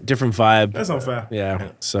different vibe. That's not fair.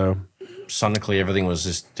 Yeah. So sonically, everything was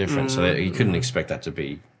just different. So you couldn't expect that to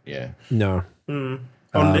be. Yeah. No.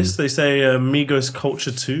 On this, they say Migos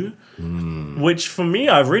Culture 2, which for me,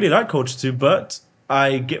 I really like Culture 2, but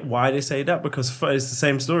I get why they say that because it's the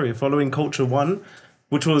same story. Following Culture 1,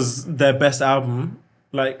 which was their best album,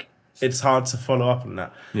 like, it's hard to follow up on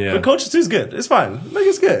that. Yeah. But Culture 2 is good. It's fine. Like,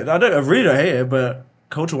 it's good. I really don't hate it, but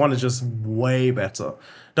Culture 1 is just way better.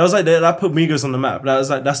 That was like, that put Migos on the map.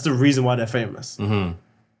 That's the reason why they're famous.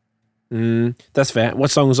 That's fair.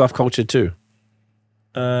 What song was off Culture 2?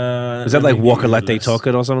 Was that like Walker Like They Talk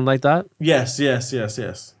It or something like that? Yes. Okay.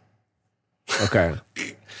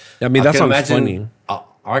 I mean, that song's funny.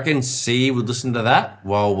 I can see he would listen to that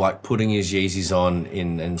while like putting his Yeezys on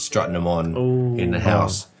and strutting them on in the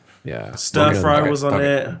house. Yeah. Stir Fry was on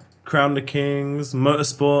it. Crown the Kings,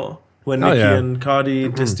 Motorsport, when Nicki and Cardi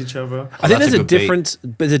dissed each other. I think there's a difference.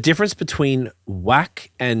 There's a difference between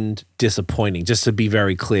whack and disappointing. Just to be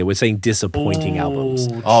very clear, we're saying disappointing albums.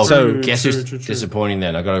 Oh, So- guess who's disappointing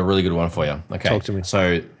then? I got a really good one for you. Okay, Talk to me.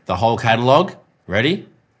 So the whole catalog, ready?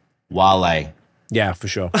 Wale. Yeah, for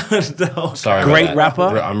sure. Sorry, Great about that.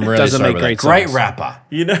 rapper. I'm really Doesn't sorry make about great that. Great songs. rapper.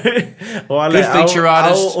 You know, Good feature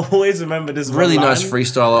artist. I'll always remember this. Really one nice line.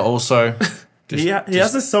 freestyler. Also, He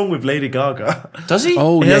has a song with Lady Gaga. does he?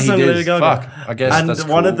 Oh, He yeah, has a he song with did. Lady Gaga. Fuck. I guess And that's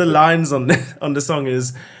one cool, of the but- lines on the song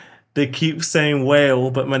is, "They keep saying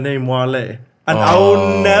whale, but my name Wale." And I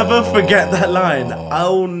will never forget that line. I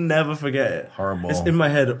will never forget it. Horrible. It's in my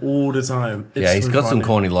head all the time. It's Yeah, he's so got some funny.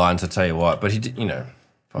 corny lines. I tell you what, but he did. Fuck.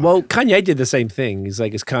 Well, Kanye did the same thing. He's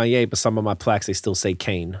like, it's Kanye, but some of my plaques, they still say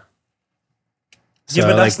Kane. So, Yeah,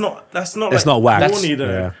 but like, that's not it's like not whack. corny though.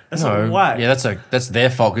 Yeah. That's No, not whack. yeah, that's their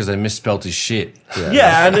fault because they misspelled his shit.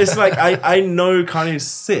 Yeah, and it's like I know Kanye's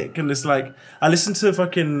sick, and it's like I listened to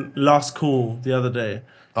fucking Last Call the other day.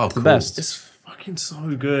 Oh, The best. It's fucking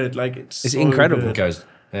so good. Like it's so incredible. It Good. goes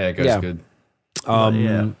good.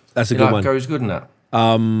 Yeah. That's a You good know, one. it goes good in that.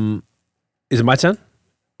 Is it my turn?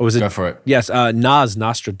 Or was it? Go for it. Yes, Nas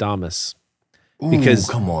Nostradamus. Because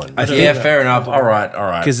Ooh, come on. I Yeah, think- fair enough. All right.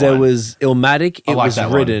 Because there fine. was Illmatic, it like was that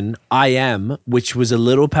one. written I Am, which was a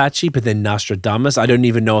little patchy, but then Nostradamus, I don't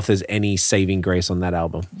even know if there's any saving grace on that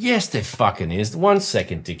album. Yes, there fucking is. 1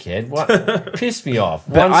 second, dickhead. What? Piss me off.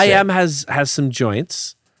 But One I sec. Am has some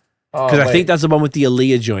joints. Oh, Because I wait. think that's the one with the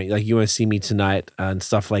Aaliyah joint, like You Want to See Me Tonight and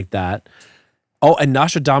stuff like that. Oh, and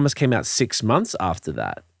Nostradamus came out 6 months after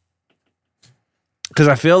that. Because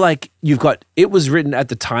I feel like it was written at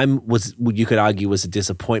the time, you could argue was a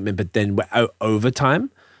disappointment, but then over time,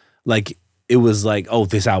 like it was like, oh,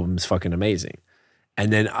 this album is fucking amazing.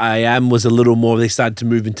 And then I Am was a little more, they started to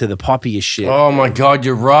move into the poppyish shit. Oh my God,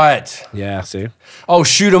 you're right. Yeah, see? Oh,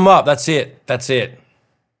 shoot 'em up. That's it. I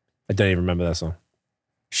don't even remember that song.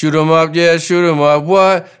 Shoot 'em up. Yeah, shoot 'em up.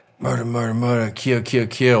 What? Murder.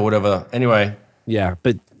 Kill. Whatever. Anyway, Yeah,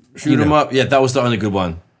 but shoot 'em up. Yeah, that was the only good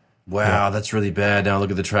one. Wow, that's really bad. Now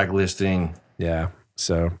look at the track listing. yeah.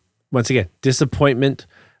 So once again, disappointment.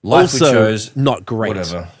 Life we also, chose, not great.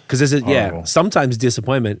 whatever. Because there's Horrible. sometimes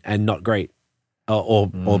disappointment and not great, or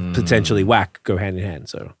potentially whack go hand in hand.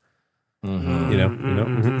 So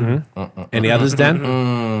Any others,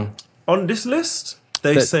 Dan? On this list,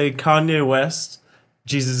 they That- say Kanye West,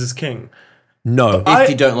 Jesus is King. No, If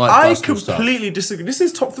you don't like I gospel stuff. completely disagree. This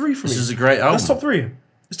is top 3 for me. This is a great album. That's top 3.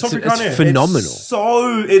 It's top 3 It's Kanye. phenomenal.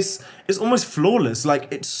 It's almost flawless. Like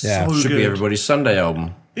it's Yeah. so Should good. be everybody's Sunday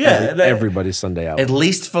album. Yeah, like, everybody's Sunday album. At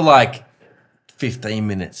least for like 15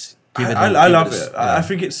 minutes. Give it I give love a- it. I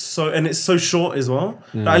think it's it's so short as well.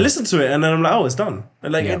 Like, I listen to it and then I'm like, oh, it's done.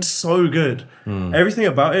 And, like it's so good. Everything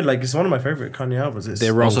about it, like it's one of my favorite Kanye albums. It's,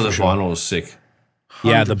 They're wrong Also, for the sure. vinyl was sick.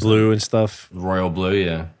 Yeah, the blue and stuff. Royal Blue,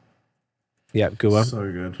 yeah. Yeah, go on. so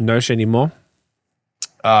good. Nosh anymore?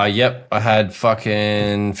 Yep. I had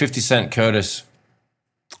fucking 50 Cent Curtis.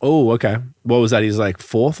 Oh, okay. What was that? He's like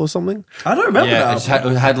 4th or something? I don't remember Yeah, that.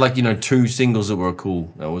 it had like, 2 singles that were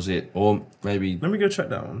cool. That was it. Or maybe Let me go check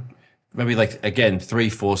that one. like, again,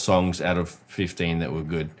 3-4 songs out of 15 that were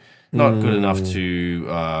good. Not good enough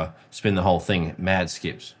to spin the whole thing. Mad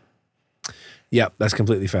skips. Yep, that's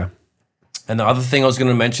completely fair. And the other thing I was going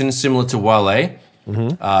to mention, similar to Wale,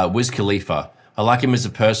 Wiz Khalifa. I like him as a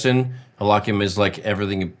person. I like him as like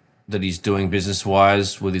everything that he's doing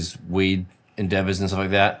business-wise with his weed endeavors and stuff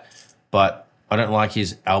like that. But I don't like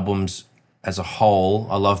his albums as a whole.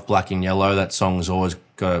 I love Black and Yellow. That song's always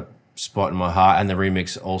got a spot in my heart, and the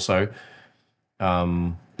remix also.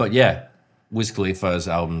 But yeah, Wiz Khalifa's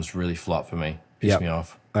albums really flop for me. Piss Yep. me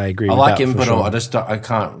off. I agree I with like that him, for but sure. I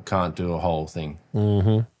can't do a whole thing.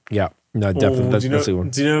 Yeah, no, definitely. Oh, That's the one.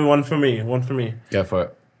 do you know one for me? One for me. Go for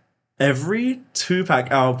it. Every Tupac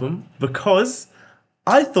album, because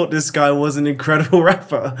I thought this guy was an incredible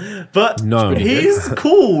rapper, but No. he's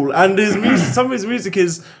cool and his music, some of his music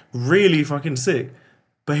is really fucking sick.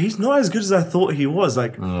 But he's not as good as I thought he was.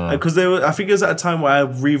 Like, because I think it was at a time where I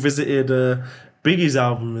revisited Biggie's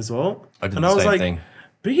album as well, I did and the I was same like, thing.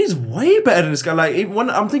 Biggie's way better than this guy. Like,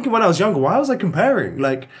 I'm thinking when I was younger, why was I comparing?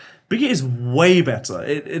 Like, Biggie is way better.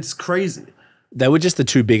 It's crazy. They were just the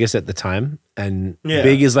two biggest at the time, and Yeah.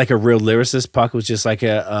 Big is like a real lyricist. Puck was just like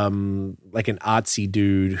an artsy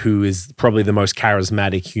dude who is probably the most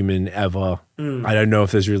charismatic human ever. I don't know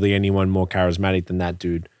if there's really anyone more charismatic than that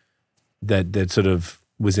dude that sort of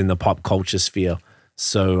was in the pop culture sphere.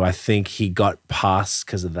 So I think he got past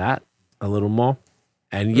because of that a little more.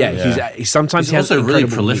 And he's sometimes He's he has also really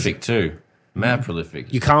incredible prolific music. too. Mad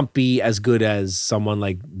prolific. You can't be as good as someone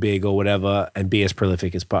like Big or whatever and be as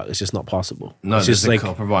prolific as Puck. It's just not possible. No, it's there's just a like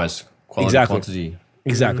compromise. Quality, Exactly. quantity.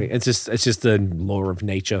 exactly. It's just the law of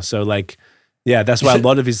nature. So like, yeah, that's why a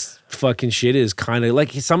lot of his fucking shit is kind of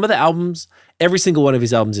like some of the albums. Every single one of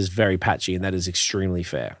his albums is very patchy, and that is extremely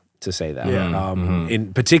fair to say that. Yeah.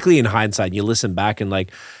 In particularly in hindsight, you listen back and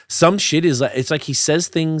like some shit is like it's like he says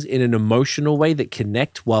things in an emotional way that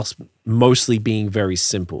connect whilst mostly being very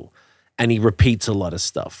simple. And he repeats a lot of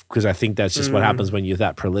stuff because I think that's just what happens when you're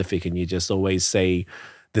that prolific and you just always say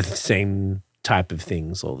the same type of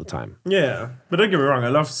things all the time. Yeah, but don't get me wrong. I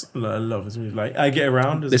love his music. Like, I Get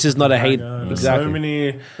Around. This is not a hate- There's exactly.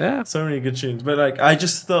 so many good tunes. But like, I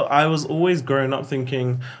just thought I was always growing up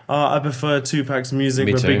thinking, I prefer Tupac's music,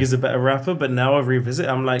 Me but too. Biggie's a better rapper. But now I revisit,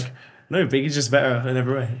 I'm like, No, Biggie's just better in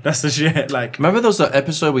every way. That's the shit. Like, remember there was an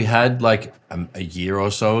episode we had like a year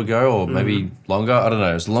or so ago, or maybe longer. I don't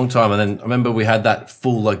know. It was a long time. And then I remember we had that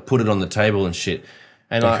full like put it on the table and shit.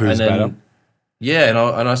 And who's better?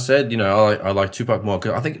 Yeah, and I said, you know, I like Tupac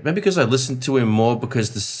more. I think maybe because I listened to him more because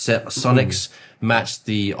the Sonics matched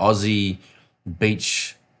the Aussie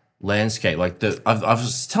beach landscape. Like I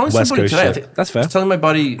was telling West somebody Coast today. shit. That's fair. I was telling my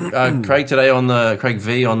buddy Craig today Craig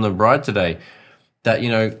V on the ride today. That,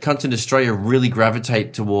 you know, cunts in Australia really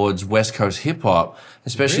gravitate towards West Coast hip hop,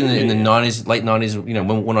 especially in the 90s, late 90s, you know,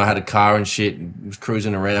 when I had a car and shit, was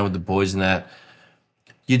cruising around with the boys and that.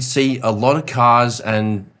 You'd see a lot of cars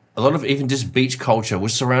and a lot of even just beach culture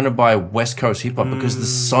was surrounded by West Coast hip hop because the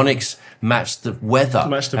Sonics matched the weather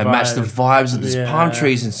matched the vibes of these palm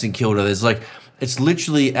trees in St Kilda. There's like, it's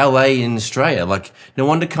literally LA in Australia. Like, no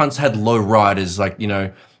wonder cunts had low riders, like, you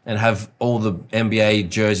know, and have all the NBA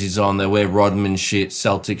jerseys on. They wear Rodman shit,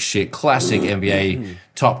 Celtic shit, classic NBA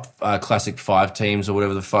top classic 5 teams or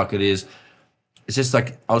whatever the fuck it is. It's just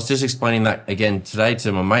like, I was just explaining that again today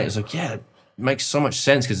to my mate. It's like, yeah, it makes so much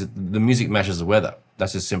sense because the music matches the weather.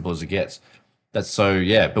 That's as simple as it gets. That's so,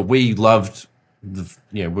 yeah. But we loved,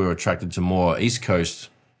 we were attracted to more East Coast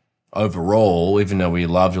overall, even though we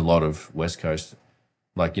loved a lot of West Coast.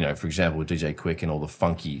 Like, you know, for example, with DJ Quick and all the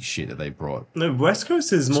funky shit that they brought. No, West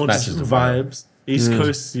Coast is more just vibes. East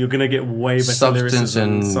Coast, you're going to get way better substance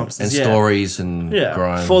and stories and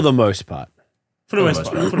grind. For the most part. For the most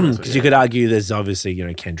part. Because you could argue there's obviously, you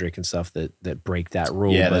know, Kendrick and stuff that break that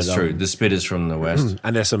rule. Yeah, that's true. The spitters from the West.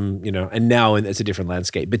 And there's some, you know, and now it's a different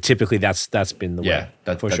landscape. But typically that's been the way.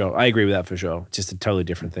 For sure. I agree with that for sure. Just a totally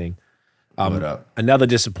different thing. Another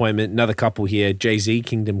disappointment, another couple here, Jay-Z,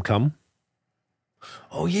 Kingdom Come.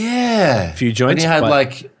 Oh, yeah. A few joints. He had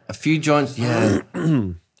like a few joints, yeah.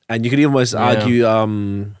 And you could almost argue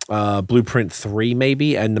Blueprint 3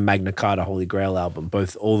 maybe and the Magna Carta Holy Grail album.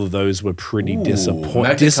 All of those were pretty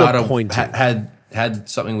disappointing. Had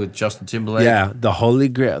something with Justin Timberlake. Yeah, the Holy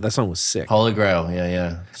Grail. That song was sick. Holy Grail,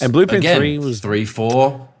 yeah. And Blueprint 3 was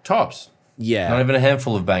 3-4 tops. Yeah. Not even a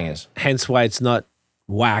handful of bangers. Hence why it's not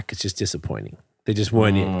whack, it's just disappointing. They just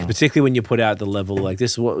weren't it. Particularly when you put out the level like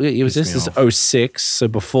this. This is 06. So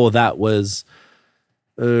before that was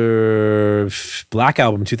Black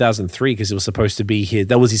Album 2003 because it was supposed to be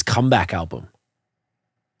that was his comeback album.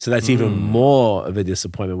 So that's even more of a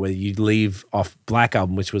disappointment where you leave off Black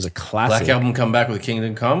Album, which was a classic. Black Album come back with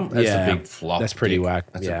Kingdom Come? That's a big flop. That's pretty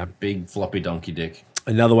whack. That's a big floppy donkey dick.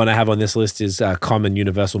 Another one I have on this list is Common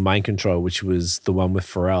Universal Mind Control, which was the one with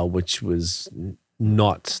Pharrell, which was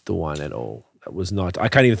not the one at all. That was not. I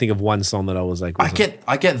can't even think of one song that I was like. I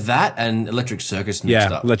get that and Electric Circus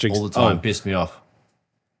mixed up all the time. Pissed me off.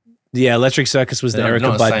 Yeah, Electric Circus was the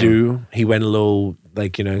Erykah Badu. He went a little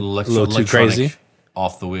like a little too crazy,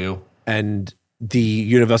 off the wheel. And the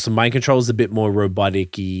Universal Mind Control is a bit more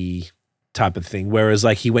robotic-y type of thing. Whereas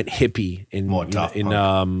like he went hippie in more Daft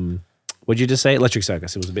Punk. What'd you just say? Electric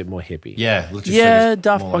Circus. It was a bit more hippie. Yeah,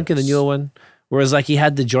 Daft Punk in the newer one. Whereas like he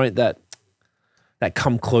had the joint that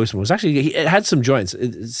Come Close was actually it had some joints.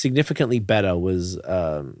 Significantly better was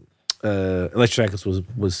Electric Circus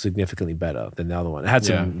was significantly better than the other one. It had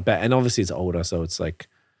some and obviously it's older, so it's like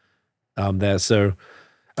there. So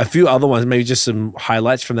a few other ones, maybe just some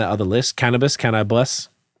highlights from that other list. Cannabis, Can I Bless?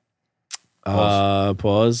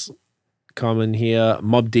 Pause. Common here.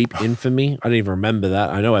 Mobb Deep, Infamy. I don't even remember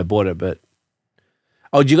that. I know I bought it, but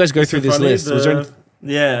did you guys go through this list? Was there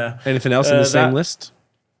anything else in the same list?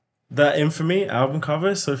 That Infamy album cover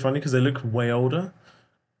is so funny because they look way older.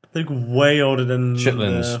 They look way older than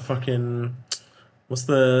Chitlins. The fucking... What's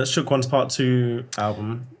the Shook Ones Part 2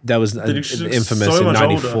 album? That was infamous in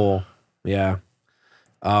 94. Older. Yeah.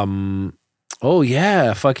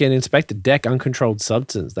 Fucking Inspector Deck, Uncontrolled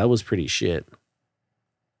Substance. That was pretty shit.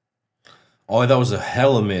 Oh, that was a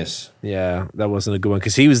hella miss. Yeah, that wasn't a good one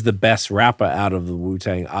because he was the best rapper out of the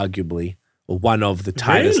Wu-Tang, arguably. Or one of the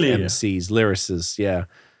tightest MCs, lyricists. Yeah.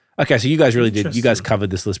 Okay, so you guys really did. You guys covered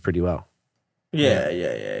this list pretty well. Yeah.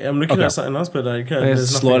 I'm looking at something else, but like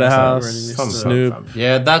there's Slaughterhouse, Snoop.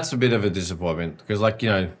 Yeah, that's a bit of a disappointment because, like,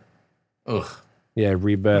 ugh. Yeah,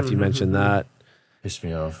 Rebirth. You mentioned that. Pissed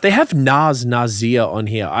me off. They have Nasir on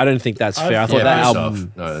here. I don't think that's fair. I thought that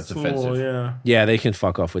album. No, that's offensive. Yeah, they can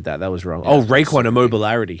fuck off with that. That was wrong. Raekwon,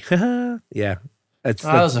 Immobilarity. Yeah, that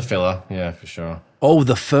was a filler. Yeah, for sure.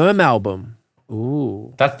 The Firm album.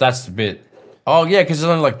 Ooh, that's a bit. Oh yeah, because there's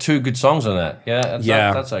only like 2 good songs on that.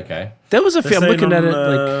 Yeah, that's okay. There was a few. I'm looking at it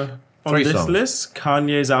like on 3 this songs. list.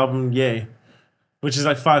 Kanye's album, Yay, which is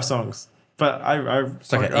like 5 songs. But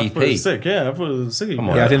it's like an EP. I thought it was sick. Yeah, I thought it was sick.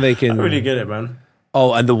 Come on, I think they can. I really get it, man.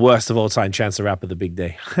 Oh, and the worst of all time, Chance the Rapper, The Big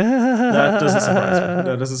Day. That doesn't surprise me.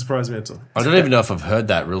 That doesn't surprise me at all. I don't even know if I've heard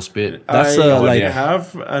that real spit. That's I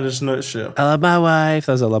have. I just know it's shit. I Love My Wife.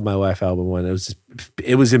 That was a Love My Wife album one.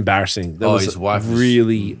 It was embarrassing. That was his wife was,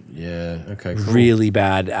 really, okay, cool. really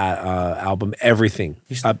bad album. Everything.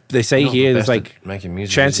 They say here there's like making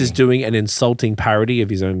music. Chance is doing an insulting parody of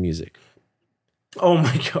his own music. Oh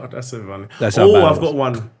my god, that's so funny. That's how bad I've got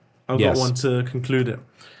one. I've got one to conclude it.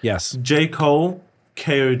 Yes. J. Cole,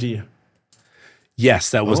 KOD.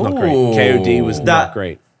 Yes, that was not great. KOD was not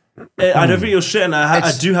great. I don't think you're shit, and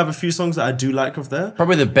I do have a few songs that I do like of there.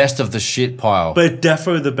 Probably the best of the shit pile. But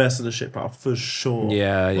defo the best of the shit pile, for sure.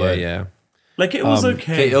 Yeah. Like, it was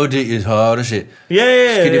okay. KOD is hard as shit.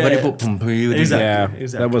 Yeah. Exactly.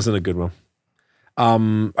 That wasn't a good one.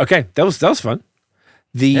 Okay, that was fun.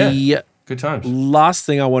 Good times. Last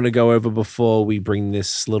thing I want to go over before we bring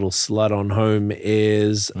this little slut on home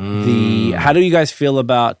is how do you guys feel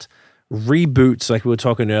about reboots, like we were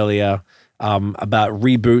talking earlier, about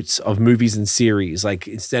reboots of movies and series? Like,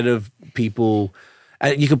 instead of people,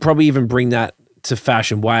 you could probably even bring that to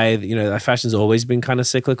fashion. Why, fashion's always been kind of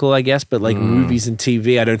cyclical, I guess, but like movies and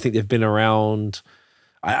TV, I don't think they've been around.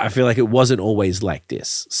 I feel like it wasn't always like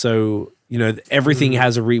this. So, everything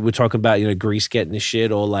has we're talking about, Grease getting the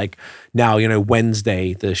shit, or like now,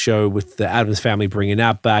 Wednesday, the show with the Addams Family, bringing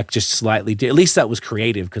that back, just slightly, at least that was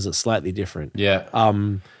creative because it's slightly different. Yeah.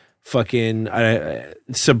 Sabrina,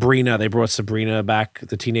 they brought Sabrina back,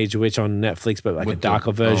 the Teenage Witch, on Netflix, but like a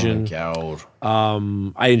darker version. Oh my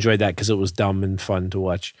God. I enjoyed that because it was dumb and fun to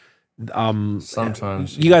watch.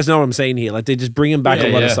 Sometimes you guys know what I'm saying here. Like, they just bringing back a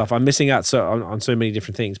lot of stuff. I'm missing out on so many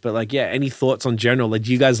different things. But like, any thoughts on general? Like,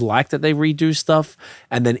 do you guys like that they redo stuff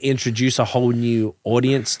and then introduce a whole new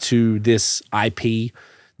audience to this IP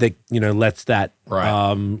that lets that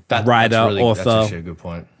writer, author, that's actually a good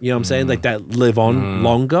point. You know what I'm saying? Like, that live on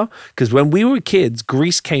longer. Because when we were kids,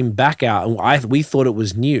 Grease came back out and we thought it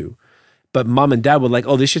was new. But mom and dad were like,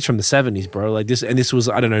 "Oh, this shit's from the 70s, bro." Like this, and this was,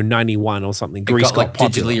 I don't know, 91 or something. Grease got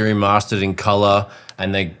digitally remastered in color,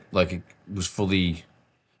 and it was fully. It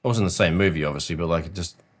wasn't the same movie, obviously, but like it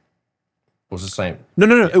just was the same.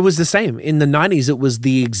 No. It was the same. In the 90s, it was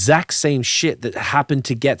the exact same shit that happened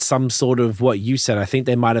to get some sort of what you said. I think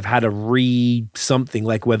they might have had a something,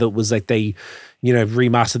 like whether it was like they,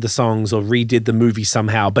 remastered the songs or redid the movie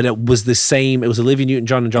somehow, but it was the same. It was Olivia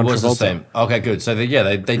Newton-John and John Travolta. It was the same. Okay, good. So they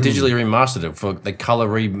digitally remastered it they color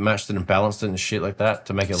rematched it and balanced it and shit like that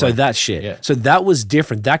to make it. So that shit. Yeah. So that was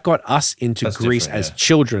different. That got us into Grease as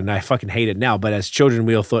children. I fucking hate it now, but as children,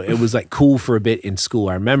 we all thought it was like cool for a bit in school.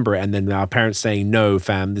 I remember, and then our parents saying, "No,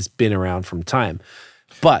 fam, this has been around from time,"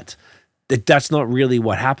 but. That's not really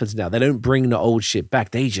what happens now. They don't bring the old shit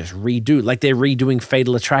back. They just redo. Like, they're redoing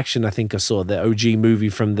Fatal Attraction, I think I saw, the OG movie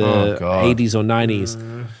from the 80s or 90s.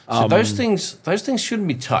 So those things shouldn't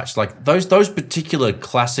be touched. Like, those particular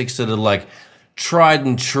classics that are like tried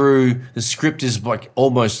and true, the script is like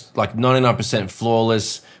almost like 99%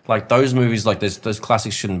 flawless. Like, those movies, like those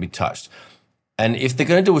classics shouldn't be touched. And if they're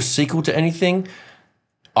going to do a sequel to anything,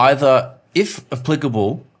 either, if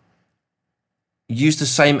applicable, use the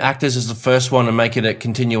same actors as the first one and make it a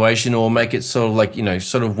continuation, or make it sort of like,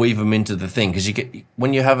 sort of weave them into the thing. Because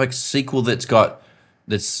when you have a sequel that's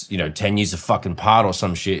 10 years of fucking part or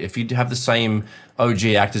some shit, if you have the same OG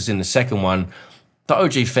actors in the second one, the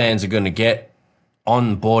OG fans are going to get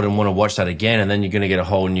on board and want to watch that again, and then you're going to get a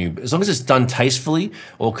whole new, as long as it's done tastefully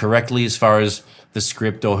or correctly as far as the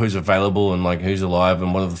script or who's available and like who's alive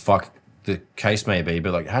and whatever the fuck the case may be,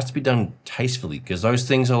 but like it has to be done tastefully, because those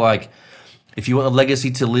things are like, if you want the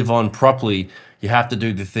legacy to live on properly, you have to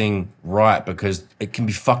do the thing right, because it can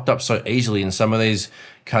be fucked up so easily. And some of these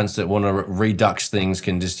cunts that want to redux things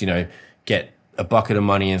can just, get a bucket of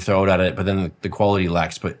money and throw it at it, but then the quality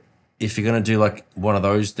lacks. But if you're going to do like one of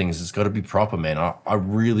those things, it's got to be proper, man. I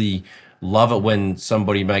really love it when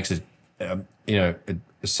somebody makes a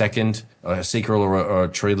second, a sequel or a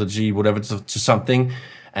trilogy, whatever, to something,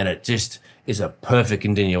 and it just is a perfect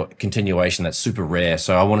continuation. That's super rare.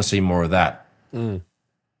 So I want to see more of that.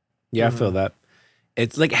 Yeah, I feel that.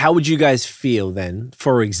 It's like, how would you guys feel then,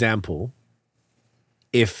 for example,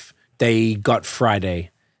 if they got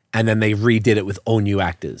Friday and then they redid it with all new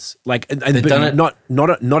actors? Like,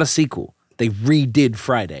 not a sequel. They redid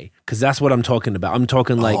Friday, because that's what I'm talking about. I'm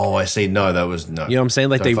talking like, oh, I see. No, that was no. You know what I'm saying?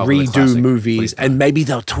 Like, they redo movies, and maybe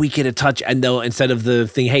they'll tweak it a touch, and they'll, instead of the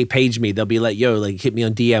thing, "Hey, page me," they'll be like, "Yo, like, hit me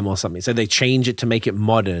on DM or something." So they change it to make it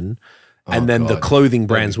modern, and then the clothing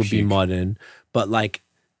brands would be modern. But like,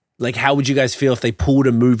 how would you guys feel if they pulled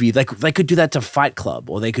a movie? Like, they could do that to Fight Club,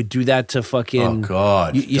 or they could do that to fucking. Oh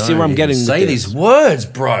God! You see where I'm getting? Say these words,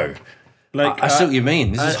 bro. Like I see what you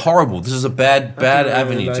mean. This is horrible. This is a bad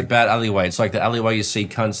avenue. It's a like- bad alleyway. It's like the alleyway you see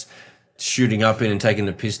cunts shooting up in and taking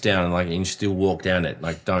the piss down, and you can still walk down it.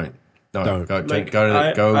 Don't go to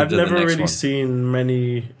I've the never next really one. seen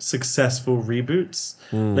many successful reboots.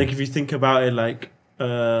 Like if you think about it,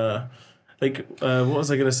 what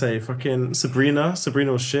was I gonna say? Fucking Sabrina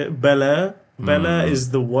was shit. Bel-Air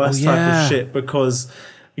is the worst type of shit because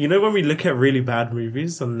you know when we look at really bad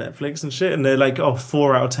movies on Netflix and shit, and they're like,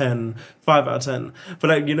 4 out of 10, 5 out of 10. But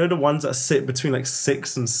like, you know, the ones that sit between like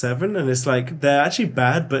 6 and 7, and it's like they're actually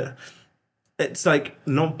bad, but it's like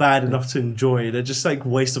not bad enough to enjoy. They're just like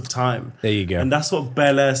waste of time. There you go. And that's what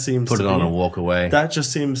Bel-Air seems Put to it be. on and walk away. That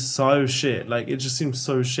just seems so shit. Like it just seems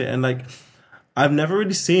so shit. And like I've never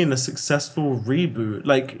really seen a successful reboot.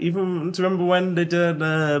 Like even to remember when they did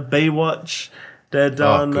Baywatch. They've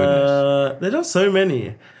done so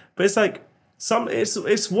many. But it's like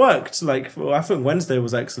it's worked. Like I think Wednesday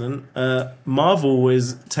was excellent. Marvel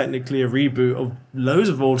is technically a reboot of loads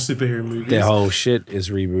of old superhero movies. Their whole shit is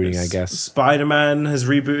rebooting, I guess. Spider-Man has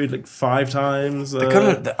rebooted like 5 times. I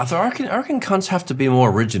reckon cunts have to be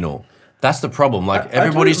more original. That's the problem. Like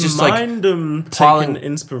everybody's I don't just mind like them piling taking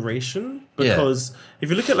inspiration because if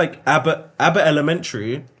you look at like Abbott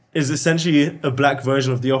Elementary is essentially a black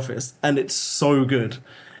version of The Office, and it's so good.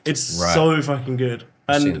 It's so fucking good.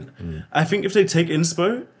 And I think if they take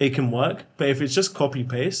inspo, it can work. But if it's just copy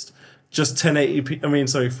paste, just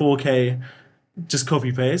 4K, just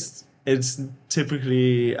copy paste, it's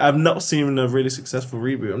typically I've not seen a really successful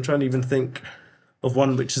reboot. I'm trying to even think of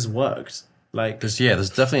one which has worked. Like there's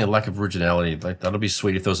definitely a lack of originality. Like that'll be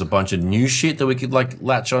sweet if there was a bunch of new shit that we could like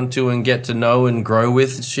latch onto and get to know and grow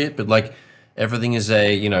with and shit. But like everything is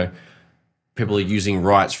people are using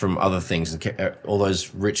rights from other things, and all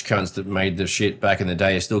those rich cunts that made the shit back in the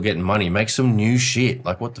day are still getting money. Make some new shit.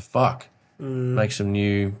 Like what the fuck? Make some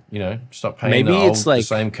new. Stop paying the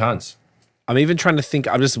same cunts. I'm even trying to think.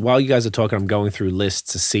 While you guys are talking, I'm going through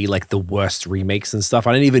lists to see like the worst remakes and stuff.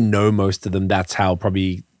 I didn't even know most of them. That's how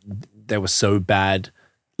probably they were so bad.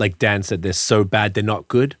 Like Dan said, they're so bad they're not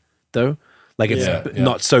good though. Like it's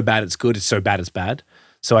not so bad it's good. It's so bad it's bad.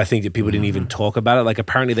 So I think that people didn't even talk about it. Like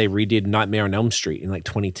apparently they redid Nightmare on Elm Street in like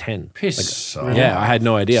 2010. Piss. Yeah, I had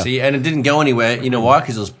no idea. See, and it didn't go anywhere. You know why?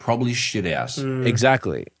 Because it was probably shit house.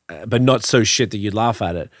 Exactly. But not so shit that you'd laugh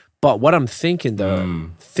at it. But what I'm thinking though,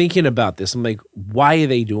 thinking about this, I'm like, why are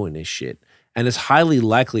they doing this shit? And it's highly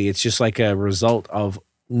likely it's just like a result of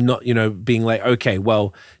not, being like, okay,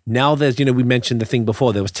 well, now there's, we mentioned the thing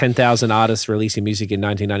before. There was 10,000 artists releasing music in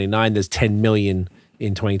 1999. There's 10 million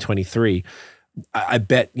in 2023. I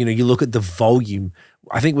bet, you look at the volume.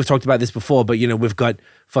 I think we've talked about this before, but, we've got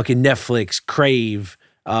fucking Netflix, Crave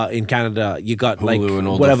in Canada. You got Hulu like and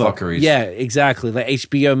all whatever. the fuckeries. Yeah, exactly. Like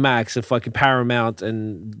HBO Max and fucking Paramount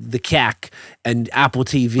and the CAC and Apple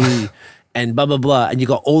TV and blah, blah, blah. And you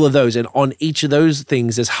got all of those. And on each of those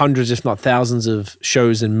things, there's hundreds, if not thousands of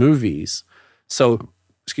shows and movies. So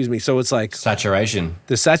it's like Saturation.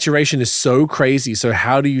 the saturation is so crazy. So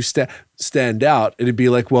how do you stand out? It'd be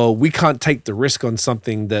like, well, we can't take the risk on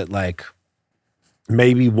something that like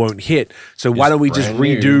maybe won't hit. So why don't we just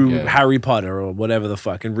redo Harry Potter or whatever the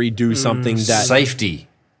fuck and redo something that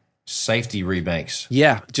safety remakes.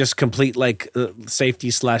 Yeah, just complete like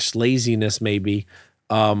safety / laziness maybe.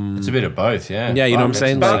 It's a bit of both, yeah. Yeah, you know what I'm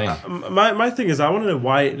saying? But my thing is I want to know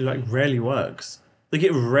why it like rarely works. Like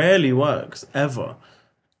it rarely works ever.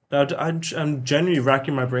 I'm genuinely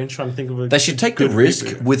racking my brain trying to think of a. They should take the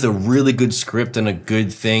risk with a really good script and a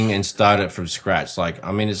good thing and start it from scratch. Like,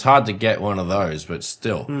 I mean, it's hard to get one of those, but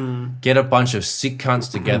still, get a bunch of sick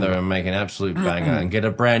cunts together and make an absolute banger and get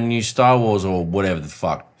a brand new Star Wars or whatever the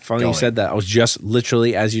fuck. Funny you said that. I was just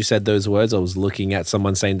literally, as you said those words, I was looking at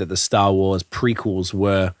someone saying that the Star Wars prequels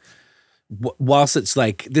were, whilst it's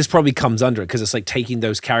like, this probably comes under it because it's like taking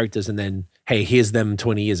those characters and then, hey, here's them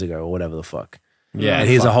 20 years ago or whatever the fuck. Yeah, and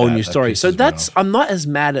here's a whole new story. So I'm not as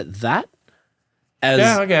mad at that as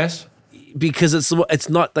I guess because it's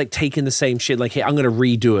not like taking the same shit. Like, hey, I'm gonna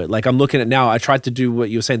redo it. Like I'm looking at now. I tried to do what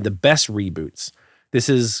you were saying, the best reboots. This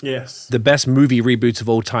is the best movie reboots of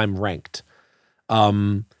all time ranked.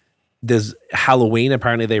 There's Halloween.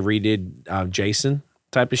 Apparently they redid Jason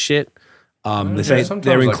type of shit.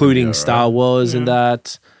 They're including Star Wars in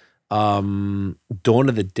that. Dawn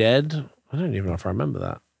of the Dead. I don't even know if I remember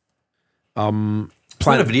that.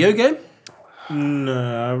 Playing a video game?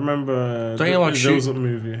 No, I remember. Don't you like there was a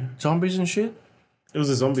movie. Zombies and shit? It was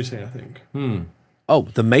a zombie thing, I think. Oh,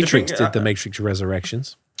 The Matrix did The Matrix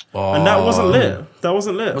Resurrections. Oh, and that wasn't lit.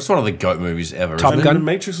 That's one of the GOAT movies ever. Top Gun? The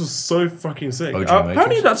Matrix was so fucking sick. OG Apparently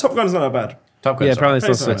Matrix. that Top Gun's not that bad. Top Gun. Yeah, apparently it's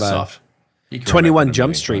not so bad. Soft. You can 21 remake that a Jump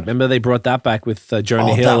million Street. times. Remember they brought that back with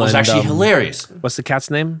Jonah Oh, Hill. that was and, actually hilarious. What's the cat's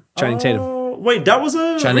name? Channing Tatum. Oh, wait, that was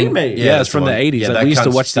a Channing- remake. Yeah, that's it's from the one. 80s. Like, that we used to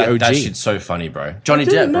cunt's- watch the OG. That shit's so funny, bro. Johnny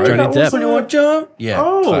didn't Depp, know bro. Johnny that was Depp. a- 21 Jump. Yeah,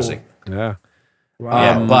 Oh. classic. Yeah.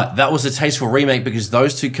 Yeah, but that was a tasteful remake because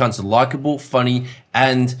those two cunts are likable, funny,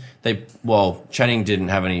 and Channing didn't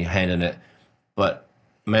have any hand in it, but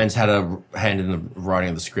Mans had a hand in the writing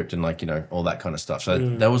of the script and all that kind of stuff. So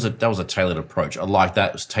that was a tailored approach. I like that.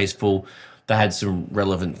 It was tasteful. They had some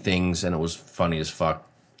relevant things and it was funny as fuck.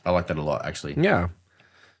 I like that a lot, actually. Yeah.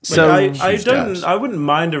 So I Huge dabs. wouldn't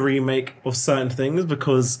mind a remake of certain things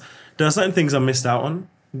because there are certain things I missed out on,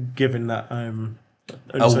 given that I'm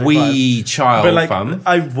only A 25. wee child, But like, fam.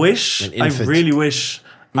 I infant. really wish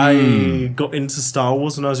I got into Star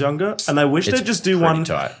Wars when I was younger, and I wish they'd just do pretty one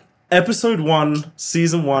tight. episode 1,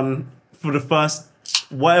 season 1 for the first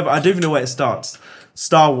whatever. I don't even know where it starts.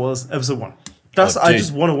 Star Wars episode 1. That's I dude.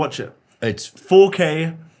 just want to watch it. It's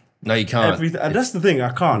 4K, no, you can't. everything. And that's the thing. I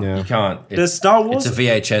can't. Yeah. You can't. There's Star Wars It's a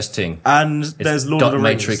VHS thing. and It's there's Lord dot of the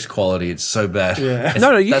Rings. matrix quality. It's so bad. Yeah.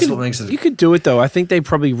 No, That's what makes it. You could do it though. I think they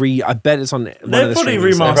probably I bet it's on one of the probably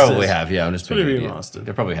streaming remastered. They probably have. Yeah, I'm just being Probably an idiot. remastered.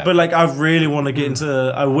 They probably have. But like, I really want to get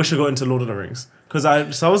into. I wish I got into Lord of the Rings because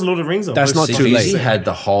Star Wars Lord of the Rings. That's not too CFeezy late. had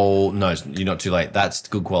the whole. No, you're not too late. That's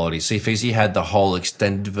good quality. CFeezy had the whole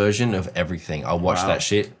extended version of everything. I watched that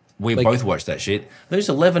shit. We both watched that shit. There's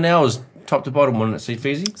 11 hours top to bottom on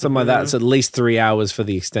CFeezy. Something like that. It's at least 3 hours for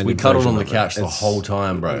the extended. We cuddled version on the of it. couch the It's- whole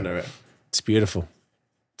time, bro. It's beautiful.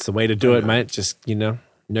 It's the way to do it, mate. Just no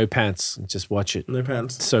pants, just watch it, No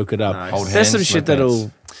pants. soak it up. Nice. Hold There's some hands, shit no that'll.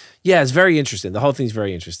 pants. Yeah, it's very interesting. The whole thing's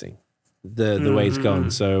very interesting. The way it's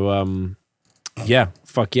going. So yeah,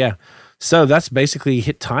 fuck yeah. So that's basically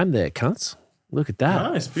hit time there, cunts. Look at that.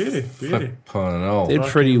 Nice, beauty. Oh, Did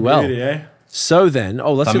pretty well. Beauty, eh? So then,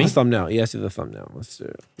 let's do Thummy? the thumbnail. Yes, do the thumbnail. Let's do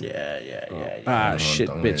it. Yeah. Ah, shit,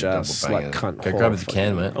 don't bitch, double ass, bang slut, it. cunt. Go whore, grab the fucking-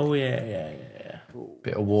 can, man. Oh yeah.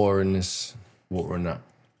 Bit of water in this. Water in that.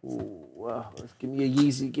 Wow, give me a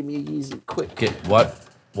Yeezy, quick. Get what?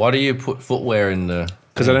 Why do you put footwear in the?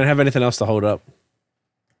 Because I don't have anything else to hold up.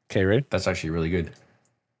 Okay, ready? That's actually really good.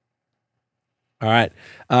 All right.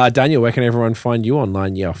 Daniel, where can everyone find you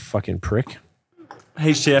online, you fucking prick?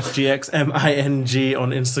 HTFGXMING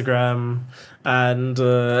on Instagram, and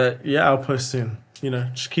I'll post soon.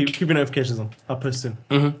 Just keep your notifications on. I'll post soon.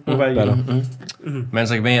 What about you?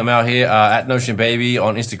 Man's like me. I'm out here at Notion Baby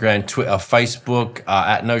on Instagram, Twitter, Facebook,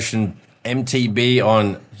 at Notion MTB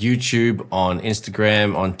on YouTube, on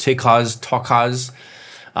Instagram, on Tickers,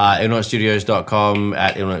 illnightstudios.com,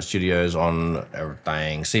 at Illnight Studios on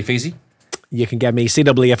everything. CFeezy. You can get me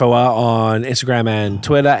CWFOR on Instagram and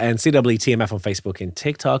Twitter, and CWTMF on Facebook and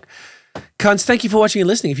TikTok. Cunts, thank you for watching and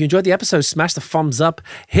listening. If you enjoyed the episode, smash the thumbs up,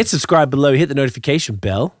 hit subscribe below, hit the notification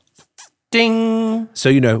bell. Ding. So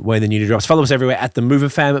you know when the new drops. Follow us everywhere at The Mover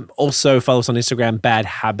Fam. Also follow us on Instagram, Bad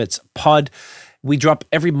Habits Pod. We drop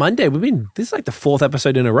every Monday. This is like the 4th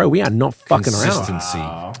episode in a row. We are not fucking around. Consistency.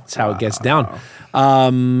 That's how it gets down.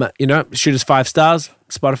 Shoot us 5 stars.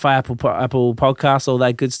 Spotify, Apple Podcasts, all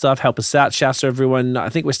that good stuff. Help us out. Shouts to everyone. I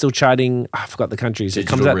think we're still charting. I forgot the countries. It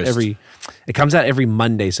comes out every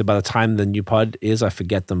Monday. So by the time the new pod is, I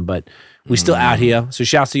forget them. But we're still out here. So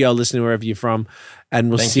shouts to y'all listening wherever you're from, and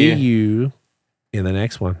we'll see you in the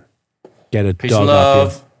next one. Get a Peace dog and up here.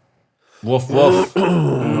 love. Woof woof.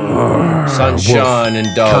 Sunshine and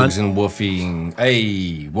dogs and woofing.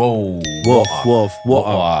 Hey, whoa. Woof, woof,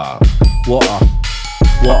 water, water.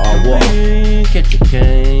 Get your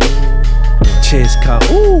cane. Cheers, cunt.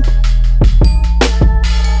 Ooh.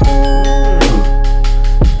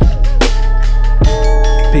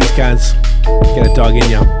 Peace, cunts. Get a dog in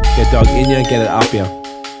ya. Get a dog in ya. Get it up ya.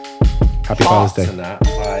 Happy Father's Day.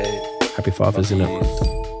 Happy Father's, isn't it?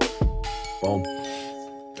 Boom.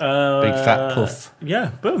 Big fat puff.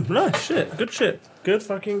 Yeah, boom. Nice shit. Good shit. Good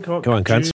fucking cock. Go on, cunts.